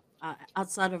hip hop,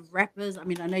 outside of rappers? I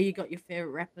mean, I know you got your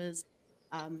favorite rappers.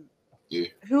 Um, yeah.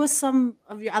 who are some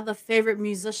of your other favorite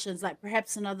musicians? Like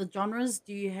perhaps in other genres,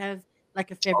 do you have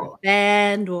like a favorite Oh,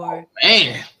 band or?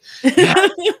 man,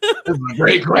 that's a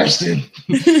great question.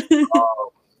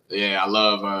 Yeah, I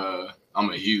love. I'm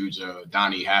a huge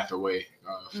Donny Hathaway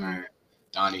fan.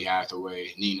 Donny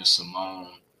Hathaway, Nina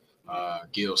Simone,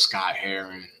 Gil Scott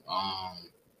Heron,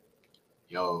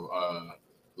 yo,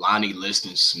 Lonnie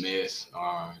Liston Smith,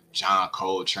 John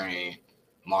Coltrane,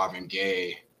 Marvin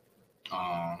Gaye,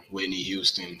 Whitney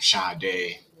Houston,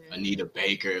 Sade, Anita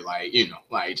Baker, like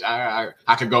like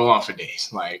I could go on for days.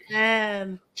 Like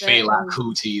Man, that Fela is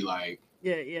Kuti, like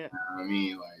yeah, yeah. I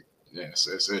mean, like yes,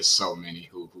 it's so many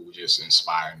who just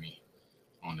inspire me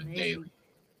on the Amazing. daily.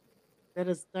 That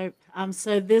is dope.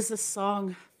 So there's a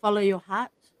song "Follow Your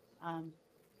Heart," um,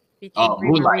 featuring Oh,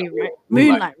 Brie Moonlight, Marie, right? Moonlight.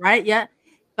 Moonlight, right? Yeah.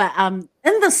 But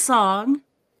in the song,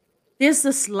 there's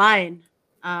this line,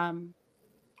 um,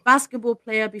 basketball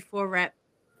player before rap,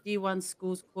 D1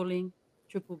 schools calling,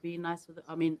 triple B nice with it.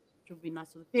 I mean, triple B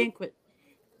nice with a pen quit.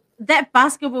 That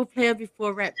basketball player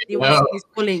before rap, D1 Yeah, schools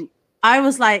calling. I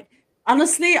was like,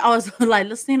 honestly, I was like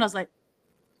listening. I was like,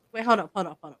 wait, hold up.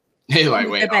 they Let like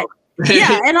me wait, go back. oh.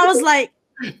 Yeah, and I was like,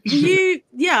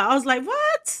 yeah, I was like,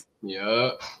 what?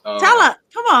 Yeah. Tell her,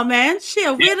 come on, man. Shit,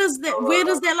 Yeah. where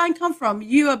does that line come from?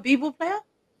 You a b-ball player?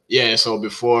 Yeah. So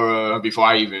before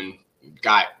I even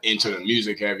got into the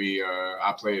music heavy,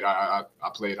 I played I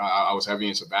was heavy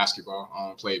into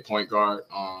basketball. Played point guard.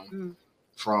 Mm,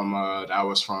 From that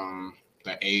was from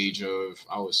the age of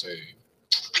I would say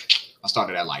I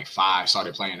started at like 5.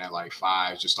 Started playing at like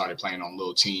 5. Just started playing on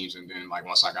little teams, and then like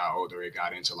once I got older, it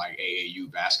got into like AAU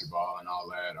basketball and all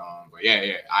that. But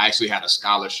yeah, I actually had a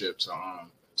scholarship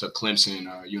to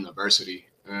Clemson University,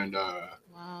 and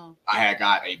wow. I had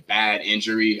got a bad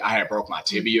injury. I had broke my Mm,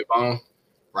 tibia bone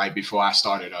right before I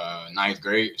started ninth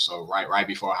grade. So right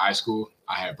before high school,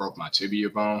 I had broke my tibia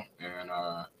bone, and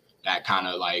that kind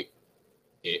of like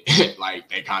it like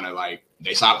they kind of like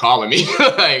they stopped calling me.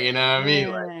 Like you know what I mean?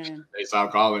 Like man. they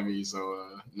stopped calling me.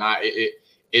 So not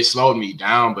it slowed me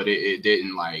down, but it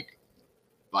didn't like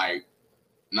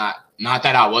not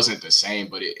that I wasn't the same,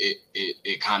 but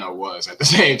it kind of was at the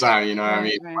same time. You know what I Right,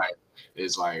 mean? right. Like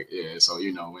it's like yeah. So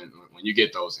when you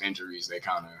get those injuries, they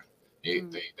kind of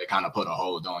Mm, they kind of put a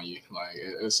hold on you. Like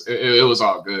it was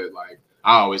all good. Like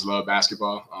I always loved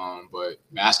basketball, but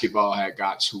basketball had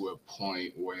got to a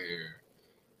point where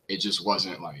it just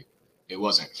wasn't like it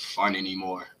wasn't fun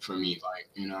anymore for mm, me. Like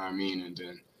you know what I mean? And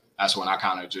then that's when I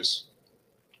kind of just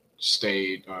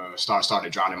stayed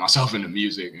started drowning myself in the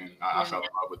music, and I yeah. fell in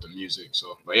love with the music.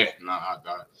 So but yeah, no,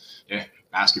 yeah,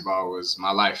 basketball was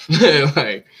my life.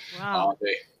 Like all Wow.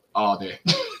 day, all day.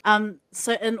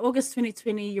 So in August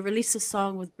 2020, you released a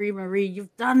song with Brie Marie.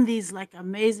 You've done these like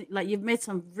amazing, like you've made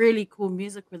some really cool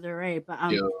music with Array. But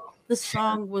Yeah, this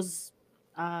song was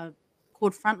uh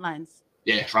called Frontlines.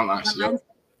 yeah, front lines. Yep.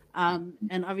 Frontlines.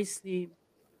 And obviously,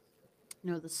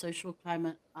 the social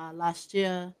climate last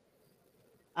year.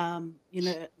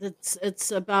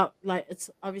 It's about like it's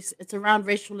obviously it's around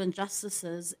racial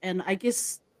injustices, and I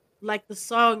guess like the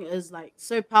song is like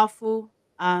so powerful.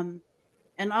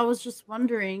 And I was just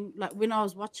wondering, like when I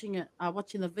was watching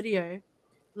the video,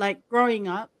 like growing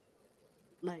up,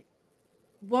 like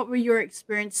what were your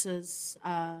experiences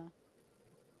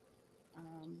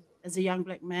as a young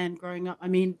black man growing up? I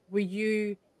mean, were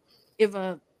you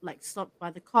ever like stopped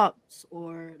by the cops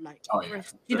or like Oh yeah,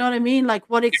 first? Do you sure. know what I mean? Like,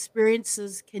 what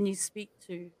experiences can you speak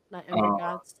to, like in Uh,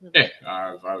 regards to yeah,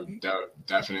 that?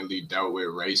 definitely dealt with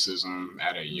racism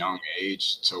at a Mm, young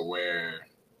age to where,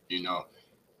 you know,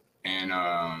 and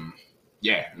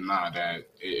yeah, nah, that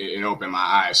it opened my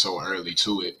eyes so early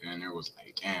to it, and it was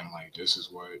like, damn, like this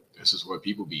is what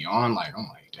people be on. Like I'm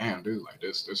like, damn, dude, like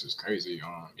this is crazy.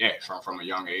 Yeah, from a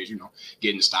young age,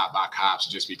 getting stopped by cops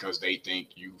just because they think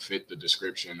you fit the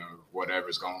description of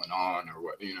whatever's going on or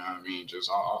what, you know what I mean, just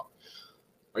all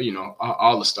or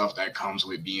all the stuff that comes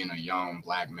with being a young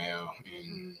black male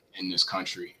mm, in this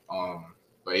country.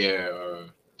 But yeah,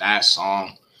 that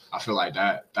song, I feel like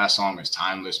that song is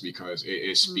timeless because it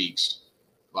mm, speaks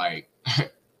like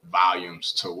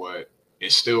volumes to what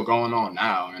is still going on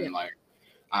now, yeah, and like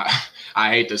I I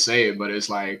hate to say it, but it's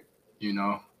like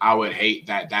I would hate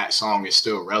that that song is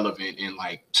still relevant in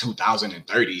like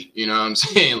 2030. You know what I'm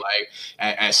saying? mm, Like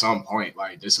at some point,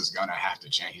 like this is gonna have to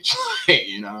change.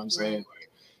 You know what I'm right. saying? Like,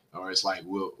 or it's like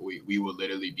we will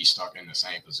literally be stuck in the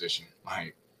same position.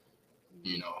 Like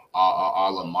Mm,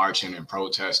 all the marching and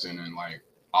protesting and like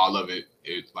all of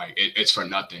it's for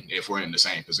nothing if we're in the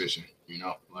same position.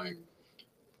 Like mm.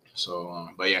 so.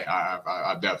 But yeah,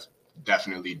 I've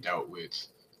definitely dealt with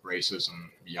racism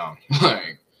young,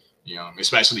 like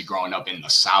especially growing up in the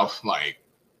South. Like it,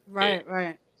 Right,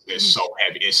 right. it's so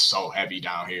heavy. It's so heavy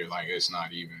down here. Like it's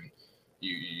not even.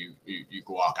 You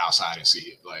can walk outside and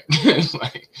see it. Like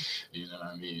like you know what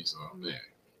I mean. So Mm. yeah,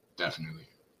 definitely.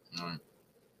 All right.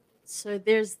 So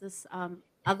there's this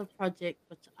other project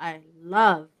which I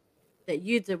love that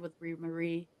you did with Ree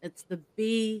Marie. It's the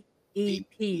BEP.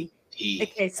 BEP.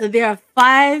 Okay, so there are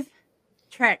 5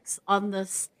 tracks on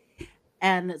this,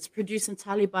 and it's produced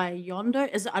entirely by Yondo.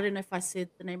 Is it? I don't know if I said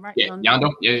the name right, Yeah, Yondo.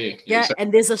 Yando. Yeah. Yeah,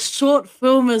 and there's a short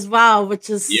film as well, which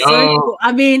is so Yo, cool.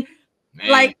 I mean, man.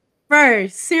 like, bro,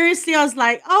 seriously, I was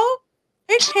like, oh,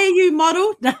 okay, you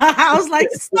model. I was like,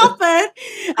 stop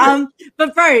it.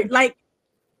 But bro, like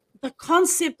the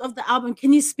concept of the album,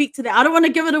 can you speak to that? I don't want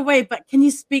to give it away, but can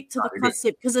you speak to Nah, the you're good.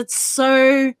 concept? Because it's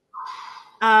so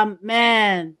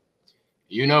man,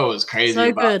 What's crazy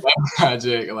so about good. that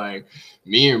project? Like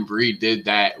me and Bree did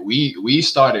that. We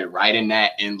started writing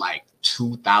that in like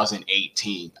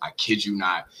 2018. I kid you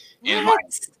not. And like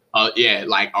What? yeah,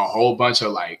 like a whole bunch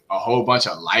of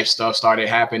life stuff started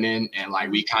happening, and like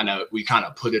Mm, we kind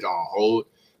of put it on hold.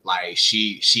 Like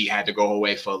she had to go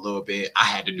away for a little bit. I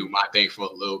had to do mm, my thing for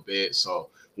a little bit. So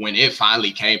when it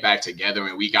finally came back together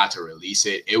and we got to release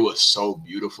it, it was so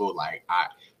beautiful. Like I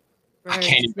bro,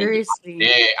 can't even. seriously.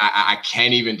 Yeah, I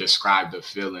can't even describe the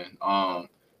feeling.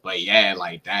 But yeah,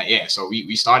 like that. Yeah, so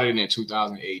we started in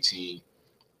 2018,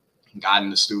 got in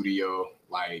the studio,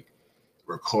 like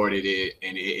recorded it,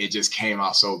 and it just came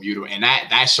out so beautiful. And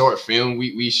that short film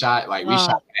we shot, like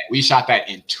Oh, we shot that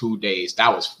in 2 days.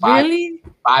 That was really?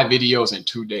 five videos in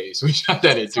 2 days. We shot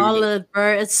that in 2 days. Solid,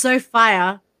 bro. It's so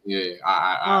fire. Yeah,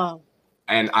 Oh,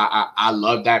 and I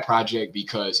love that project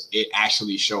because it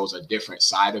actually shows a different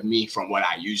side of me from what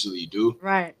I usually do.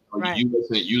 right, So right.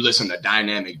 you listen to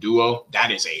Dynamic Duo,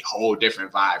 that is a whole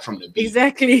different vibe from the beat.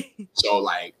 Exactly. So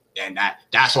like, and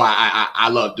that's why I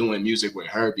love doing music with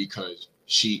her because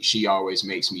she always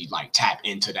makes me like tap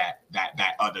into that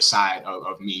other side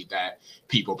of me that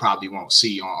people probably won't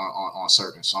see on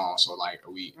certain songs. So like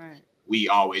Right. we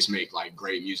always make like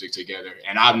great music together.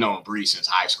 And I've known Bree since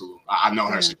high school. I've known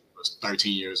her Yeah. since she was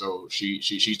 13 years old.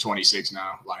 She's 26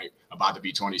 now, like about to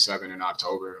be 27 in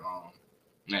October.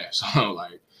 Yeah, so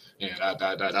like yeah,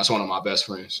 that's one of my best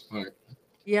friends. Like,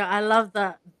 Yeah, I love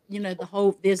that. The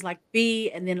whole there's like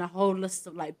B and then a whole list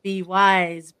of like be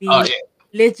wise, oh be yeah,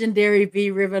 legendary,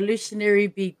 be revolutionary,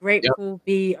 be yep, grateful,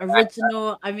 be that,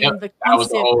 original. I yep. mean, the That was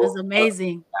the concept is whole.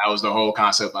 amazing. That was the whole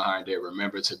concept behind it.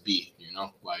 Remember to be,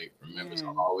 like remember to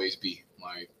Man. always be,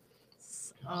 like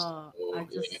so, Oh,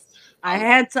 yeah. I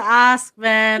had to ask,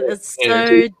 man. It's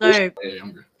Yeah, so dope. yeah,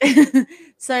 I'm good.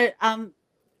 So,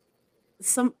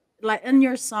 some like in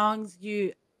your songs,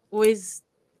 you always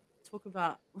talk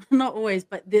about not always,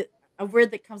 but a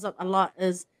word that comes up a lot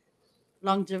is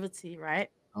longevity, right?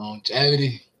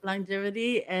 Longevity.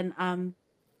 Longevity, and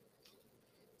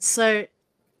so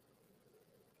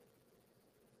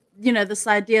this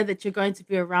idea that you're going to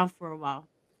be around for a while.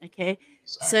 Okay,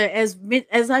 Sorry. so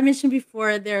as I mentioned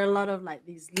before, there are a lot of like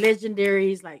these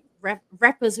legendaries, like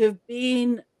rappers who have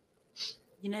been,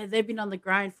 they've been on the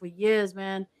grind for years,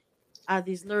 man.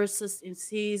 These lyricists,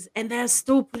 MCs, and they're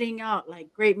still putting out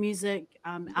like great music,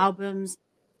 albums.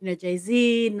 Jay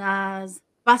Z, Nas.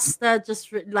 Busta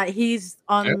just like he's Yep.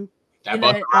 on, That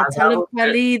Busta Rhymes Talib album, yeah,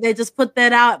 Kweli. They just put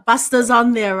that out. Busta's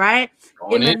on there, right?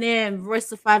 going in. Eminem, Royce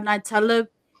the 5'9", Talib.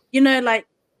 Like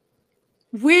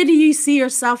where do you see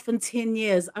yourself in 10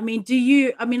 years? I mean,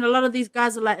 a lot of these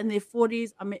guys are like in their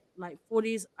 40s. I mean, like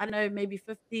 40s, I don't know, maybe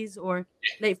 50s or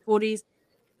late 40s.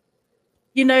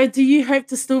 Do you hope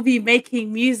to still be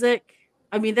making music?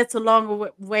 I mean, that's a long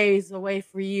ways away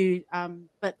for you.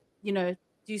 But do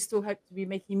you still hope to be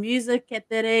making music at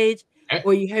that age? Yeah,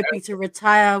 Or are you hoping to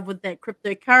retire with that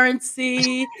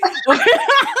cryptocurrency?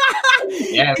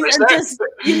 yeah, for And sure. just,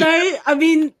 I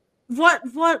mean, what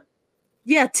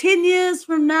yeah, 10 years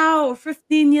from now or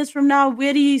 15 years from now,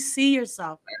 where do you see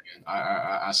yourself?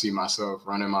 I see myself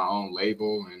running my own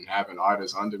label and having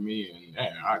artists under me, and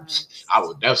yeah, I Nice.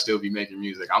 would definitely still be making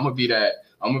music. I'm gonna be that.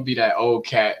 I'm gonna be that old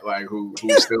cat like who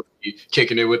still be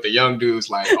kicking it with the young dudes.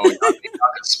 Like, oh, y'all think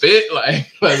y'all can spit?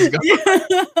 Like, let's go. Yeah.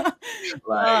 Oh,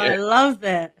 Like, yeah, I love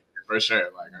that. for sure.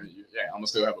 Like, yeah, I'm gonna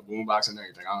still have a boombox and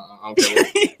everything. I don't care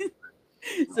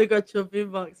what. So got your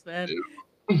boombox, man. Yeah.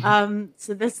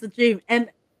 So that's the dream. And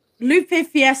Lupe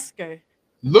Fiasco.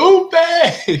 Lupe.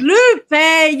 Lupe,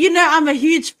 I'm a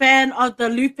huge fan of the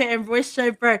Lupe and Royce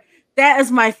show, bro. That is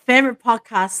my favorite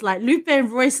podcast. Like Lupe and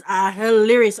Royce are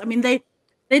hilarious. I mean, they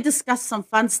discuss some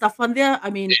fun stuff on there. I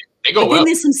mean, They go but then well.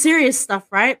 there's some serious stuff,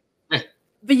 right? Yeah.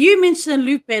 But you mentioned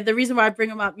Lupe. The reason why I bring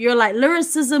him up, you're like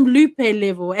lyricism Lupe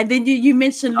level, and then you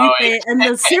mentioned Oh Lupe and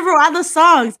the several other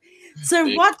songs. So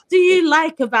yeah. what do you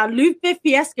like about Lupe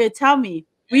Fiasco? Tell me.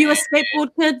 Were you a skateboard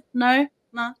kid? No,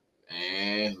 no.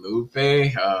 And Lupe,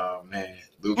 oh man,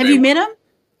 Lupe. Have you met him?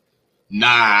 Nah,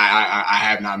 I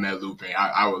have not met Lupe.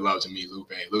 I would love to meet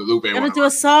Lupe. Lupe, Gotta do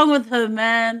a song with her,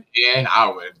 man. yeah, I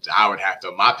would have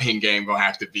to. My pin game gonna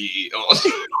have to be.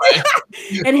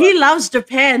 And he loves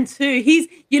Japan too.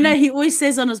 He always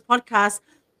says on his podcast,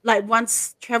 like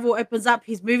once travel opens up,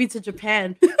 he's moving to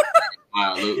Japan.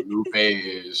 Lupe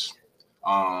is,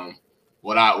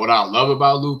 what I love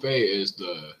about Lupe is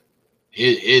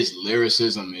his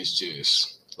lyricism is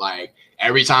just like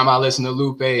every time I listen to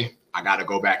Lupe, I gotta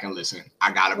go back and listen.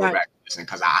 I gotta go Right. back and listen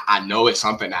because I know it's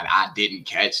something that I didn't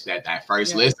catch that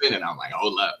first Yeah. listen, and I'm like,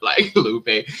 hold up, like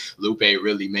Lupe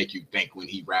really make you think when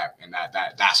he rap, and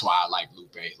that's why I like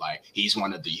Lupe. Like he's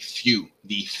one of the few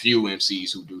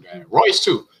MCs who do that. Royce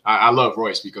too. I love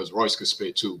Royce because Royce could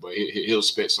spit too, but he'll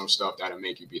spit some stuff that'll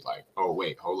make you be like, oh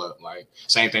wait, hold up. Like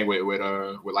same thing with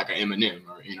like an Eminem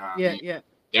or what I mean? Yeah.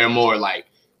 They're more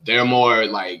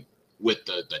like with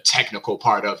the technical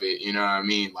part of it, you know what I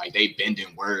mean? Like they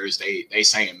bending words, they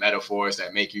saying metaphors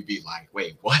that make you be like,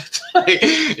 wait, what?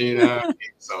 You know what I mean?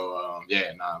 So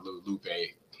yeah, Lupe,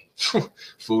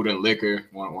 Food and Liquor,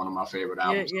 one of my favorite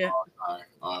albums Yeah. of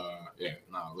all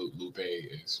time. Lupe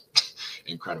is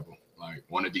incredible. Like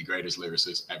one of the greatest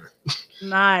lyricists ever.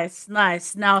 Nice.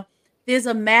 Now, there's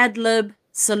a Madlib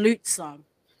salute song.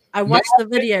 I Man, watched the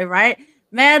video, right?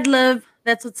 Madlib,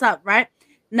 that's what's up, right?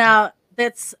 Now,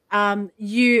 that's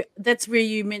where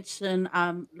you mention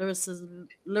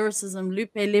lyricism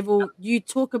Lupe level. You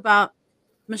talk about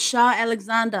Michelle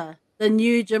Alexander, the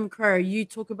new Jim Crow. You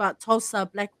talk about Tulsa,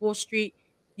 Black Wall Street.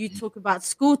 You talk about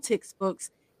school textbooks.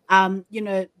 The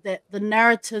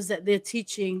narratives that they're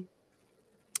teaching,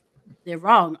 they're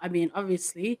wrong. I mean,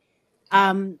 obviously.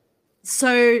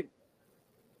 So,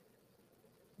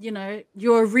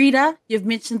 you're a reader. You've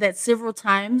mentioned that several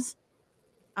times.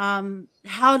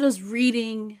 How does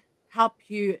reading help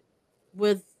you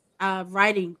with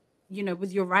writing,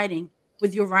 with your writing,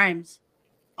 with your rhymes?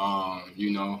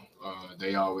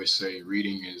 They always say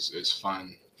reading is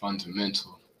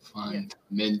fundamental,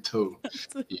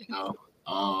 you know.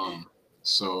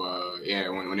 Yeah,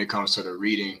 when it comes to the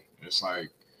reading, it's like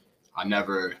I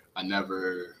never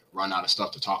run out of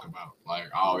stuff to talk about. Like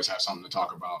I always have something to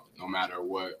talk about, no matter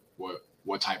what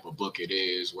type of book it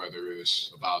is, whether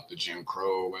it's about the Jim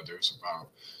Crow, whether it's about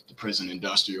the prison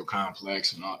industrial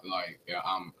complex, and all, like yeah,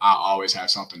 I always have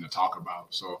something to talk about.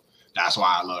 So that's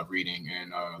why I love reading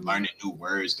and learning new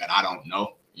words that I don't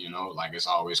know. Like it's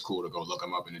always cool to go look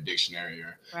them up in the dictionary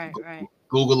or Right.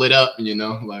 Google it up.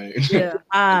 Like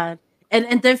Yeah.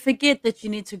 And don't forget that you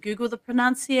need to Google the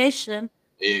pronunciation.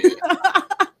 yeah.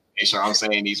 Make sure I'm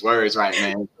saying these words right,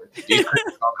 man. These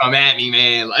critics gonna come at me,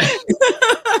 man. Like,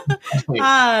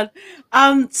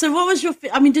 So what was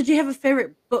I mean, did you have a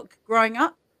favorite book growing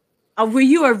up? Or were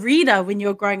you a reader when you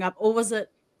were growing up? Or was it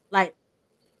like,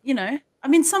 I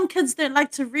mean, some kids don't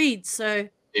like to read. So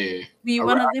yeah, were you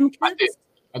one of them kids?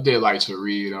 I did like to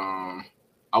read.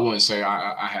 I wouldn't say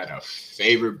I had a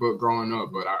favorite book growing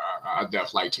up, but I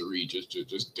definitely like to read just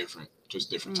different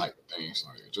type of things,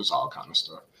 like just all kind of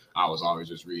stuff. I was always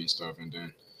just reading stuff. And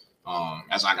then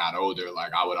as I got older,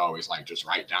 like I would always like just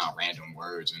write down random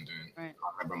words. And then Right.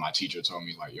 I remember my teacher told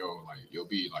me like, yo, like you'll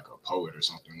be like a poet or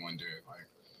something one day.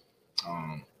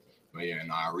 Like, but yeah,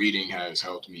 nah, reading has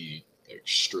helped me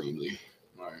extremely.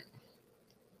 Like,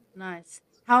 Nice.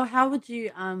 How would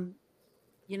you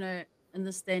you know, in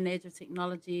this day and age of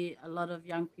technology, a lot of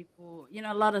young people, you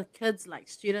know, a lot of kids, like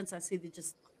students, I see they're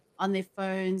just on their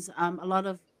phones. A lot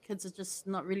of kids are just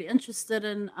not really interested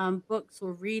in books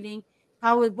or reading.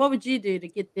 What would you do to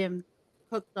get them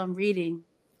hooked on reading,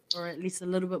 or at least a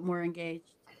little bit more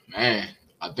engaged? man,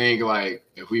 I think like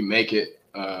if we make it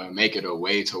a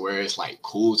way to where it's like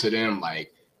cool to them,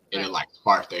 like it'll Right. like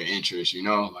spark their interest, you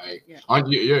know? Like Yeah, aren't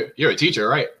you you're a teacher,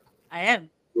 right? I am.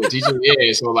 You're a teacher,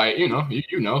 yeah. So like, you know,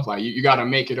 like you gotta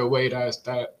make it a way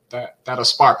that'll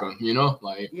spark them, you know?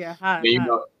 Like Yeah, hard, you hard.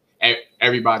 know,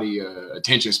 everybody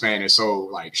attention span is so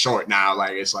like short now.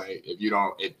 Like it's like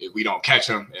if we don't catch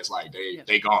them, it's like Yeah,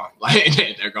 they gone. Like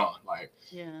they're gone. Like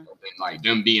yeah, and like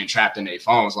them being trapped in their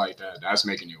phones like that, that's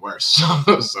making it worse. So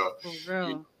for you know,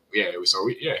 real.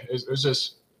 yeah, it's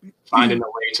just finding a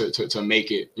way to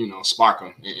make it, you know, spark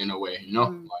them in a way, you know,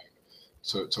 Mm.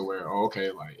 like to where oh,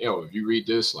 okay, like yo, if you read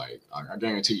this, like I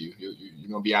guarantee you're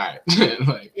gonna be alright.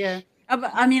 Like Yeah.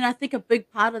 But I mean, I think a big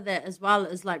part of that as well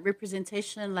is like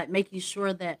representation, like making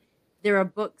sure that there are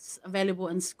books available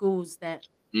in schools that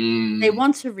they mm,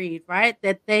 want to read, right?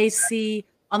 That they see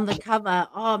on the cover,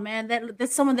 oh man,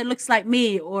 that's someone that looks like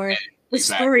me, or this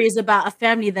story exactly, is about a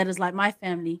family that is like my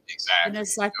family. You know, exactly.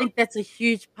 so I think that's a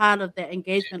huge part of that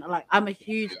engagement. Like I'm a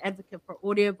huge Yeah, advocate for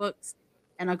audiobooks,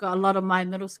 and I got a lot of my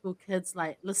middle school kids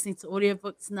like listening to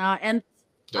audiobooks now. And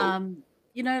dope. um,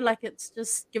 you know, like it's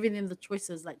just giving them the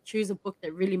choices, like choose a book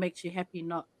that really makes you happy,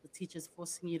 not the teachers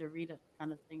forcing you to read it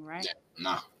kind of thing, right? Yeah,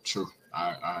 nah, true.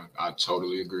 I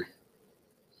totally agree.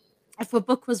 If a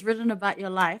book was written about your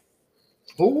life,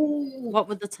 Oh, what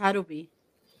would the title be?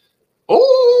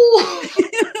 oh,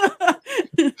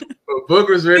 a book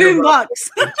was written about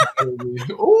Boombox. me.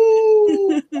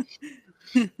 Oh,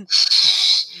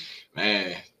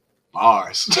 man,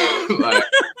 bars, like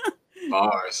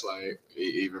bars, like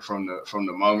even from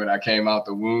the moment I came out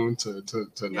the womb to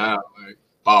Yeah. now, like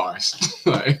bars,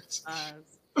 like Uh,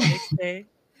 okay.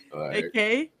 like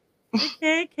Okay.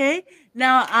 Okay. Okay.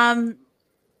 Now,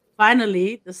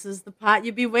 finally, this is the part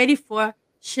you've been waiting for.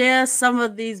 Share some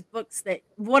of these books that.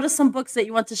 What are some books that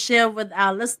you want to share with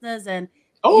our listeners and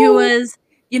oh, viewers?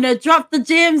 You know, drop the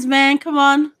gems, man. Come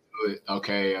on.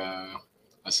 okay.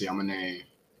 Let's see. I'm gonna name.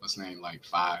 Let's name like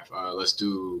five. Let's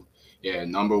do. Yeah,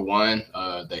 number one,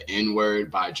 the N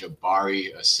word by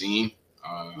Jabari Asim.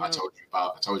 Yo. I told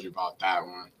you about that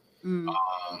one. Mm,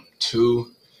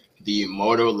 Two, the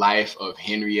Immortal Life of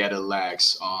Henrietta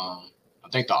Lacks. I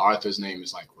think the author's name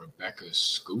is like Rebecca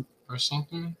Scoop or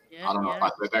something. yeah. I don't know if Yeah.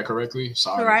 I said that correctly. It's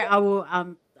all Sorry. right. I will. I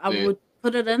Yeah. will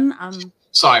put it in.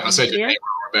 Sorry if I On the said your video. name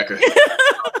wrong, Rebecca.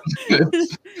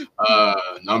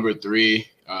 Number three,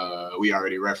 we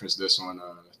already referenced this one,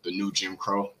 The New Jim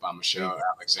Crow by Michelle Yes.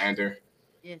 Alexander.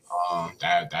 Yes.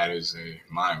 That is a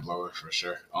mind blower for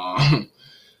sure.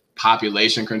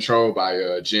 Population Control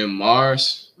by Jim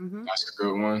Mars. Mm-hmm. That's a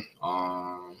good one.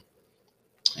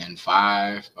 And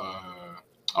five,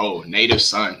 Native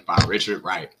Son by Richard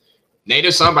Wright.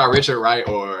 Native Son by Richard Wright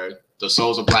or The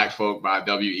Souls of Black Folk by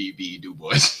W.E.B. Du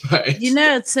Bois. You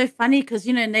know, it's so funny because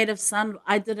you know, Native Son.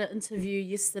 I did an interview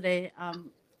yesterday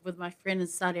with my friend in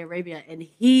Saudi Arabia, and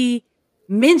he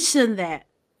mentioned that.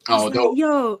 I was Oh, like, dope.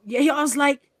 "Yo, yeah." I was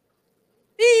like,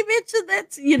 "He mentioned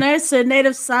that." You know, so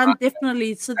Native Son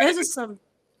definitely. So That those is are a some.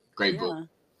 great book. Yeah,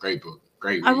 Great book.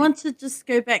 Great I read. want to just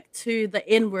go back to the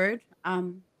N word.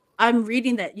 I'm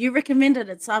reading that you recommended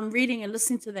it, so I'm reading and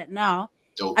listening to that now.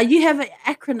 Dope. You have an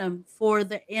acronym for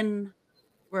the N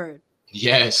word.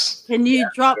 Yes. Can you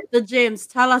drop the gems?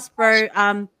 Tell us, bro.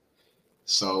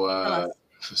 So Tell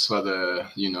us. for the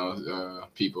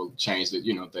people changed it,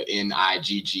 the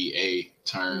NIGGA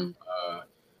term. Mm,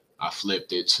 I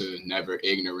flipped it to never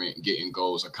ignorant, getting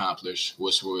goals accomplished,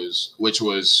 which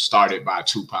was started by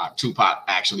Tupac. Tupac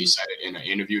actually mm, said it in an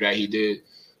interview that he did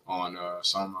on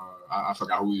some I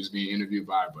forgot who he was being interviewed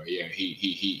by, but yeah,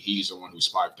 he's the one who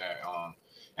sparked that.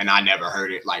 And I never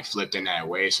heard it like flipped in that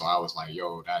way, so I was like,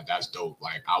 "Yo, that's dope!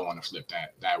 Like, I want to flip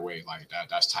that way, like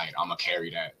that's tight. I'm gonna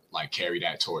carry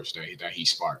that torch that he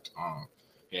sparked."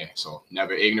 Yeah. So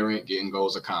never ignorant, getting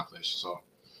goals accomplished. So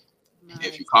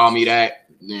if you call me nice. that,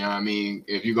 you know what I mean.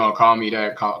 If you're gonna call me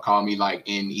that, call me like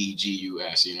Negus. You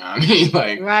know what I mean?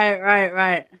 Like, Right, right,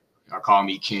 right. or call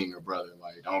me king or brother.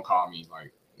 Like, don't call me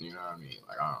like, you know what I mean?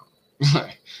 Like,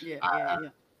 Yeah, yeah, I, yeah.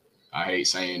 I hate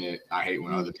saying it. I hate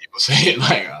when other people say it.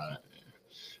 Like,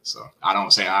 so I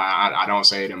don't say I don't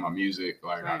say it in my music.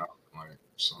 Like I don't like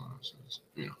so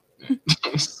you know.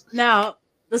 Yeah. Now,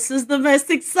 this is the most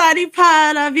exciting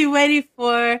part I've been waiting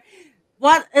for.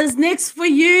 What is next for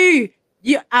you?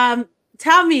 You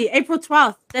tell me, April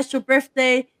 12th. That's your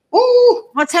birthday. Ooh.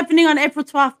 What's happening on April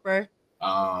 12th, bro?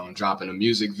 Dropping a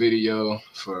music video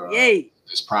for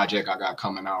this project I got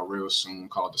coming out real soon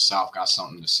called The South Got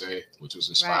Something to Say, which was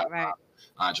inspired by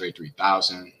Andre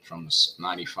 3000 from the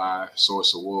 95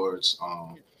 Source Awards.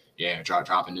 Yeah,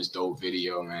 dropping this dope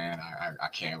video, man. I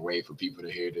can't wait for people to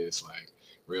hear this. Like,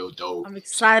 real dope. I'm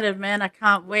excited, man. I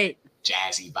can't wait.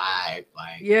 Jazzy vibe.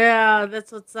 Like, yeah,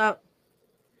 that's what's up.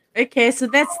 Okay, so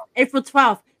that's April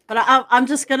 12th. But I'm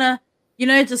just going to,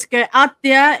 just go out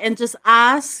there and just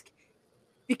ask.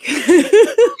 Because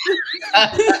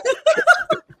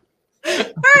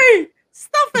hey,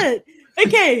 stop it.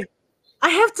 Okay, I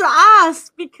have to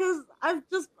ask because I've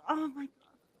just, oh my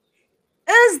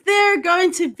God. Is there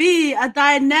going to be a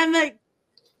dynamic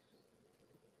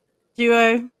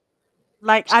duo?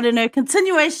 Like, I don't know,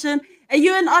 continuation? Are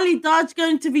you and Ollie Dodge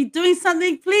going to be doing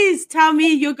something? Please tell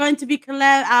me you're going to be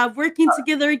working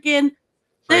together again.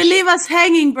 Don't leave us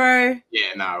hanging, bro.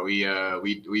 Yeah, no, we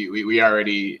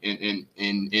already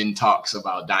in talks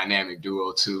about Dynamic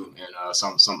Duo 2 and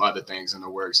some other things in the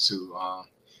works too.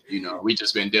 We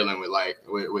just been dealing with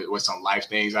with some life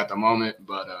things at the moment,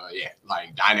 but yeah,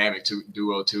 like Dynamic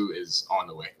Duo 2 is on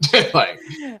the way. Like,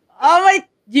 oh my,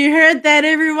 you heard that,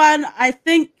 everyone? I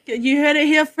think you heard it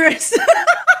here first.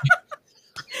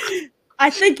 I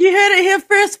think you heard it here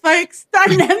first, folks.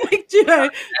 Dynamic Duo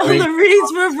on the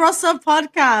Reads with Rossa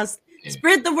podcast. Yeah.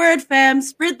 Spread the word, fam.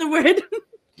 Spread the word.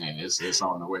 Yeah, it's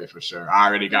on the way for sure. I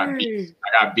already got beats.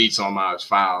 I got beats on my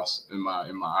files in my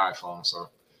iPhone, so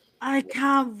I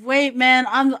can't wait, man.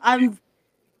 I'm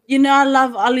I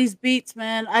love Ollie's beats,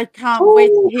 man. I can't wait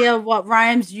to hear what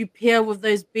rhymes you pair with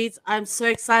those beats. I'm so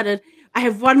excited. I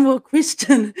have one more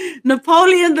question.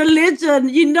 Napoleon the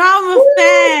Legend. I'm a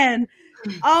fan.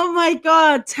 Oh my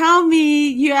God. Tell me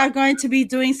you are going to be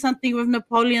doing something with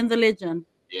Napoleon the Legend.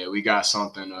 Yeah, we got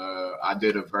something. I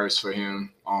did a verse for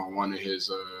him on one of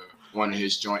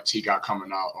his joints he got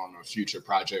coming out on a future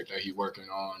project that he working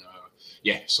on.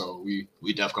 Yeah, so we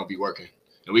definitely gonna be working.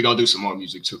 And we gonna do some more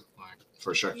music too, like,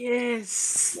 for sure.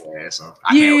 Yes. Yeah, so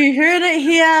you heard it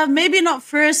here. Maybe not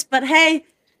first, but hey,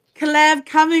 collab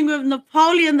coming with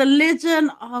Napoleon the Legend.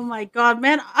 Oh my God,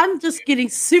 man. I'm just getting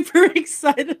super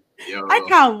excited. Yo, I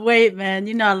can't wait,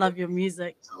 man. I love your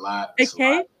music. It's a lot.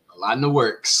 Okay. A lot in the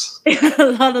works.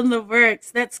 A lot in the works.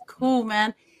 That's cool,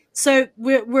 man. So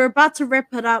we're about to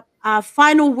wrap it up.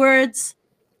 Final words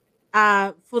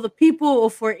for the people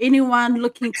or for anyone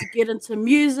looking to get into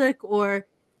music or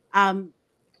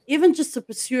even just to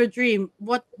pursue a dream.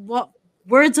 What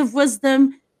words of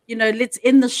wisdom? Let's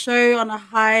end the show on a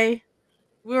high.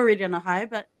 We're already on a high,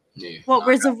 but what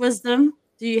words of wisdom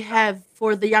do you have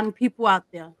for the young people out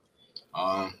there?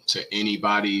 To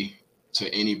anybody,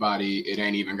 it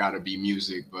ain't even got to be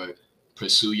music, but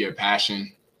pursue your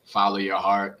passion, follow your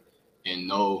heart, and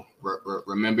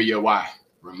remember your why.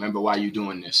 Remember why you're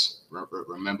doing this.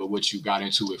 Remember what you got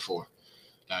into it for.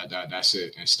 That's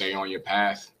it. And stay on your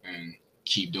path and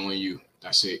keep doing you.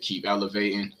 That's it. Keep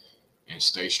elevating and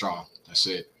stay strong. That's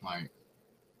it. Like,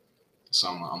 so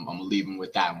I'm gonna leave him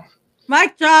with that one.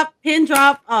 Mic drop, pin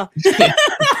drop. Oh.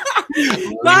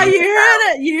 Well, you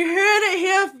heard it. You heard it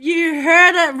here. You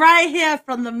heard it right here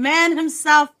from the man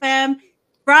himself, fam.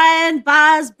 Brian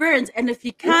Bars Burns. And if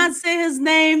you can't say his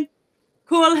name,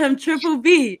 call him Triple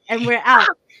B. And we're out.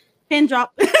 Pin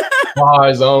drop.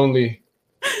 Bars only.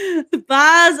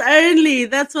 Bars only.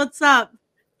 That's what's up.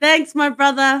 Thanks, my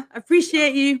brother.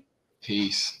 Appreciate you.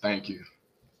 Peace. Thank you.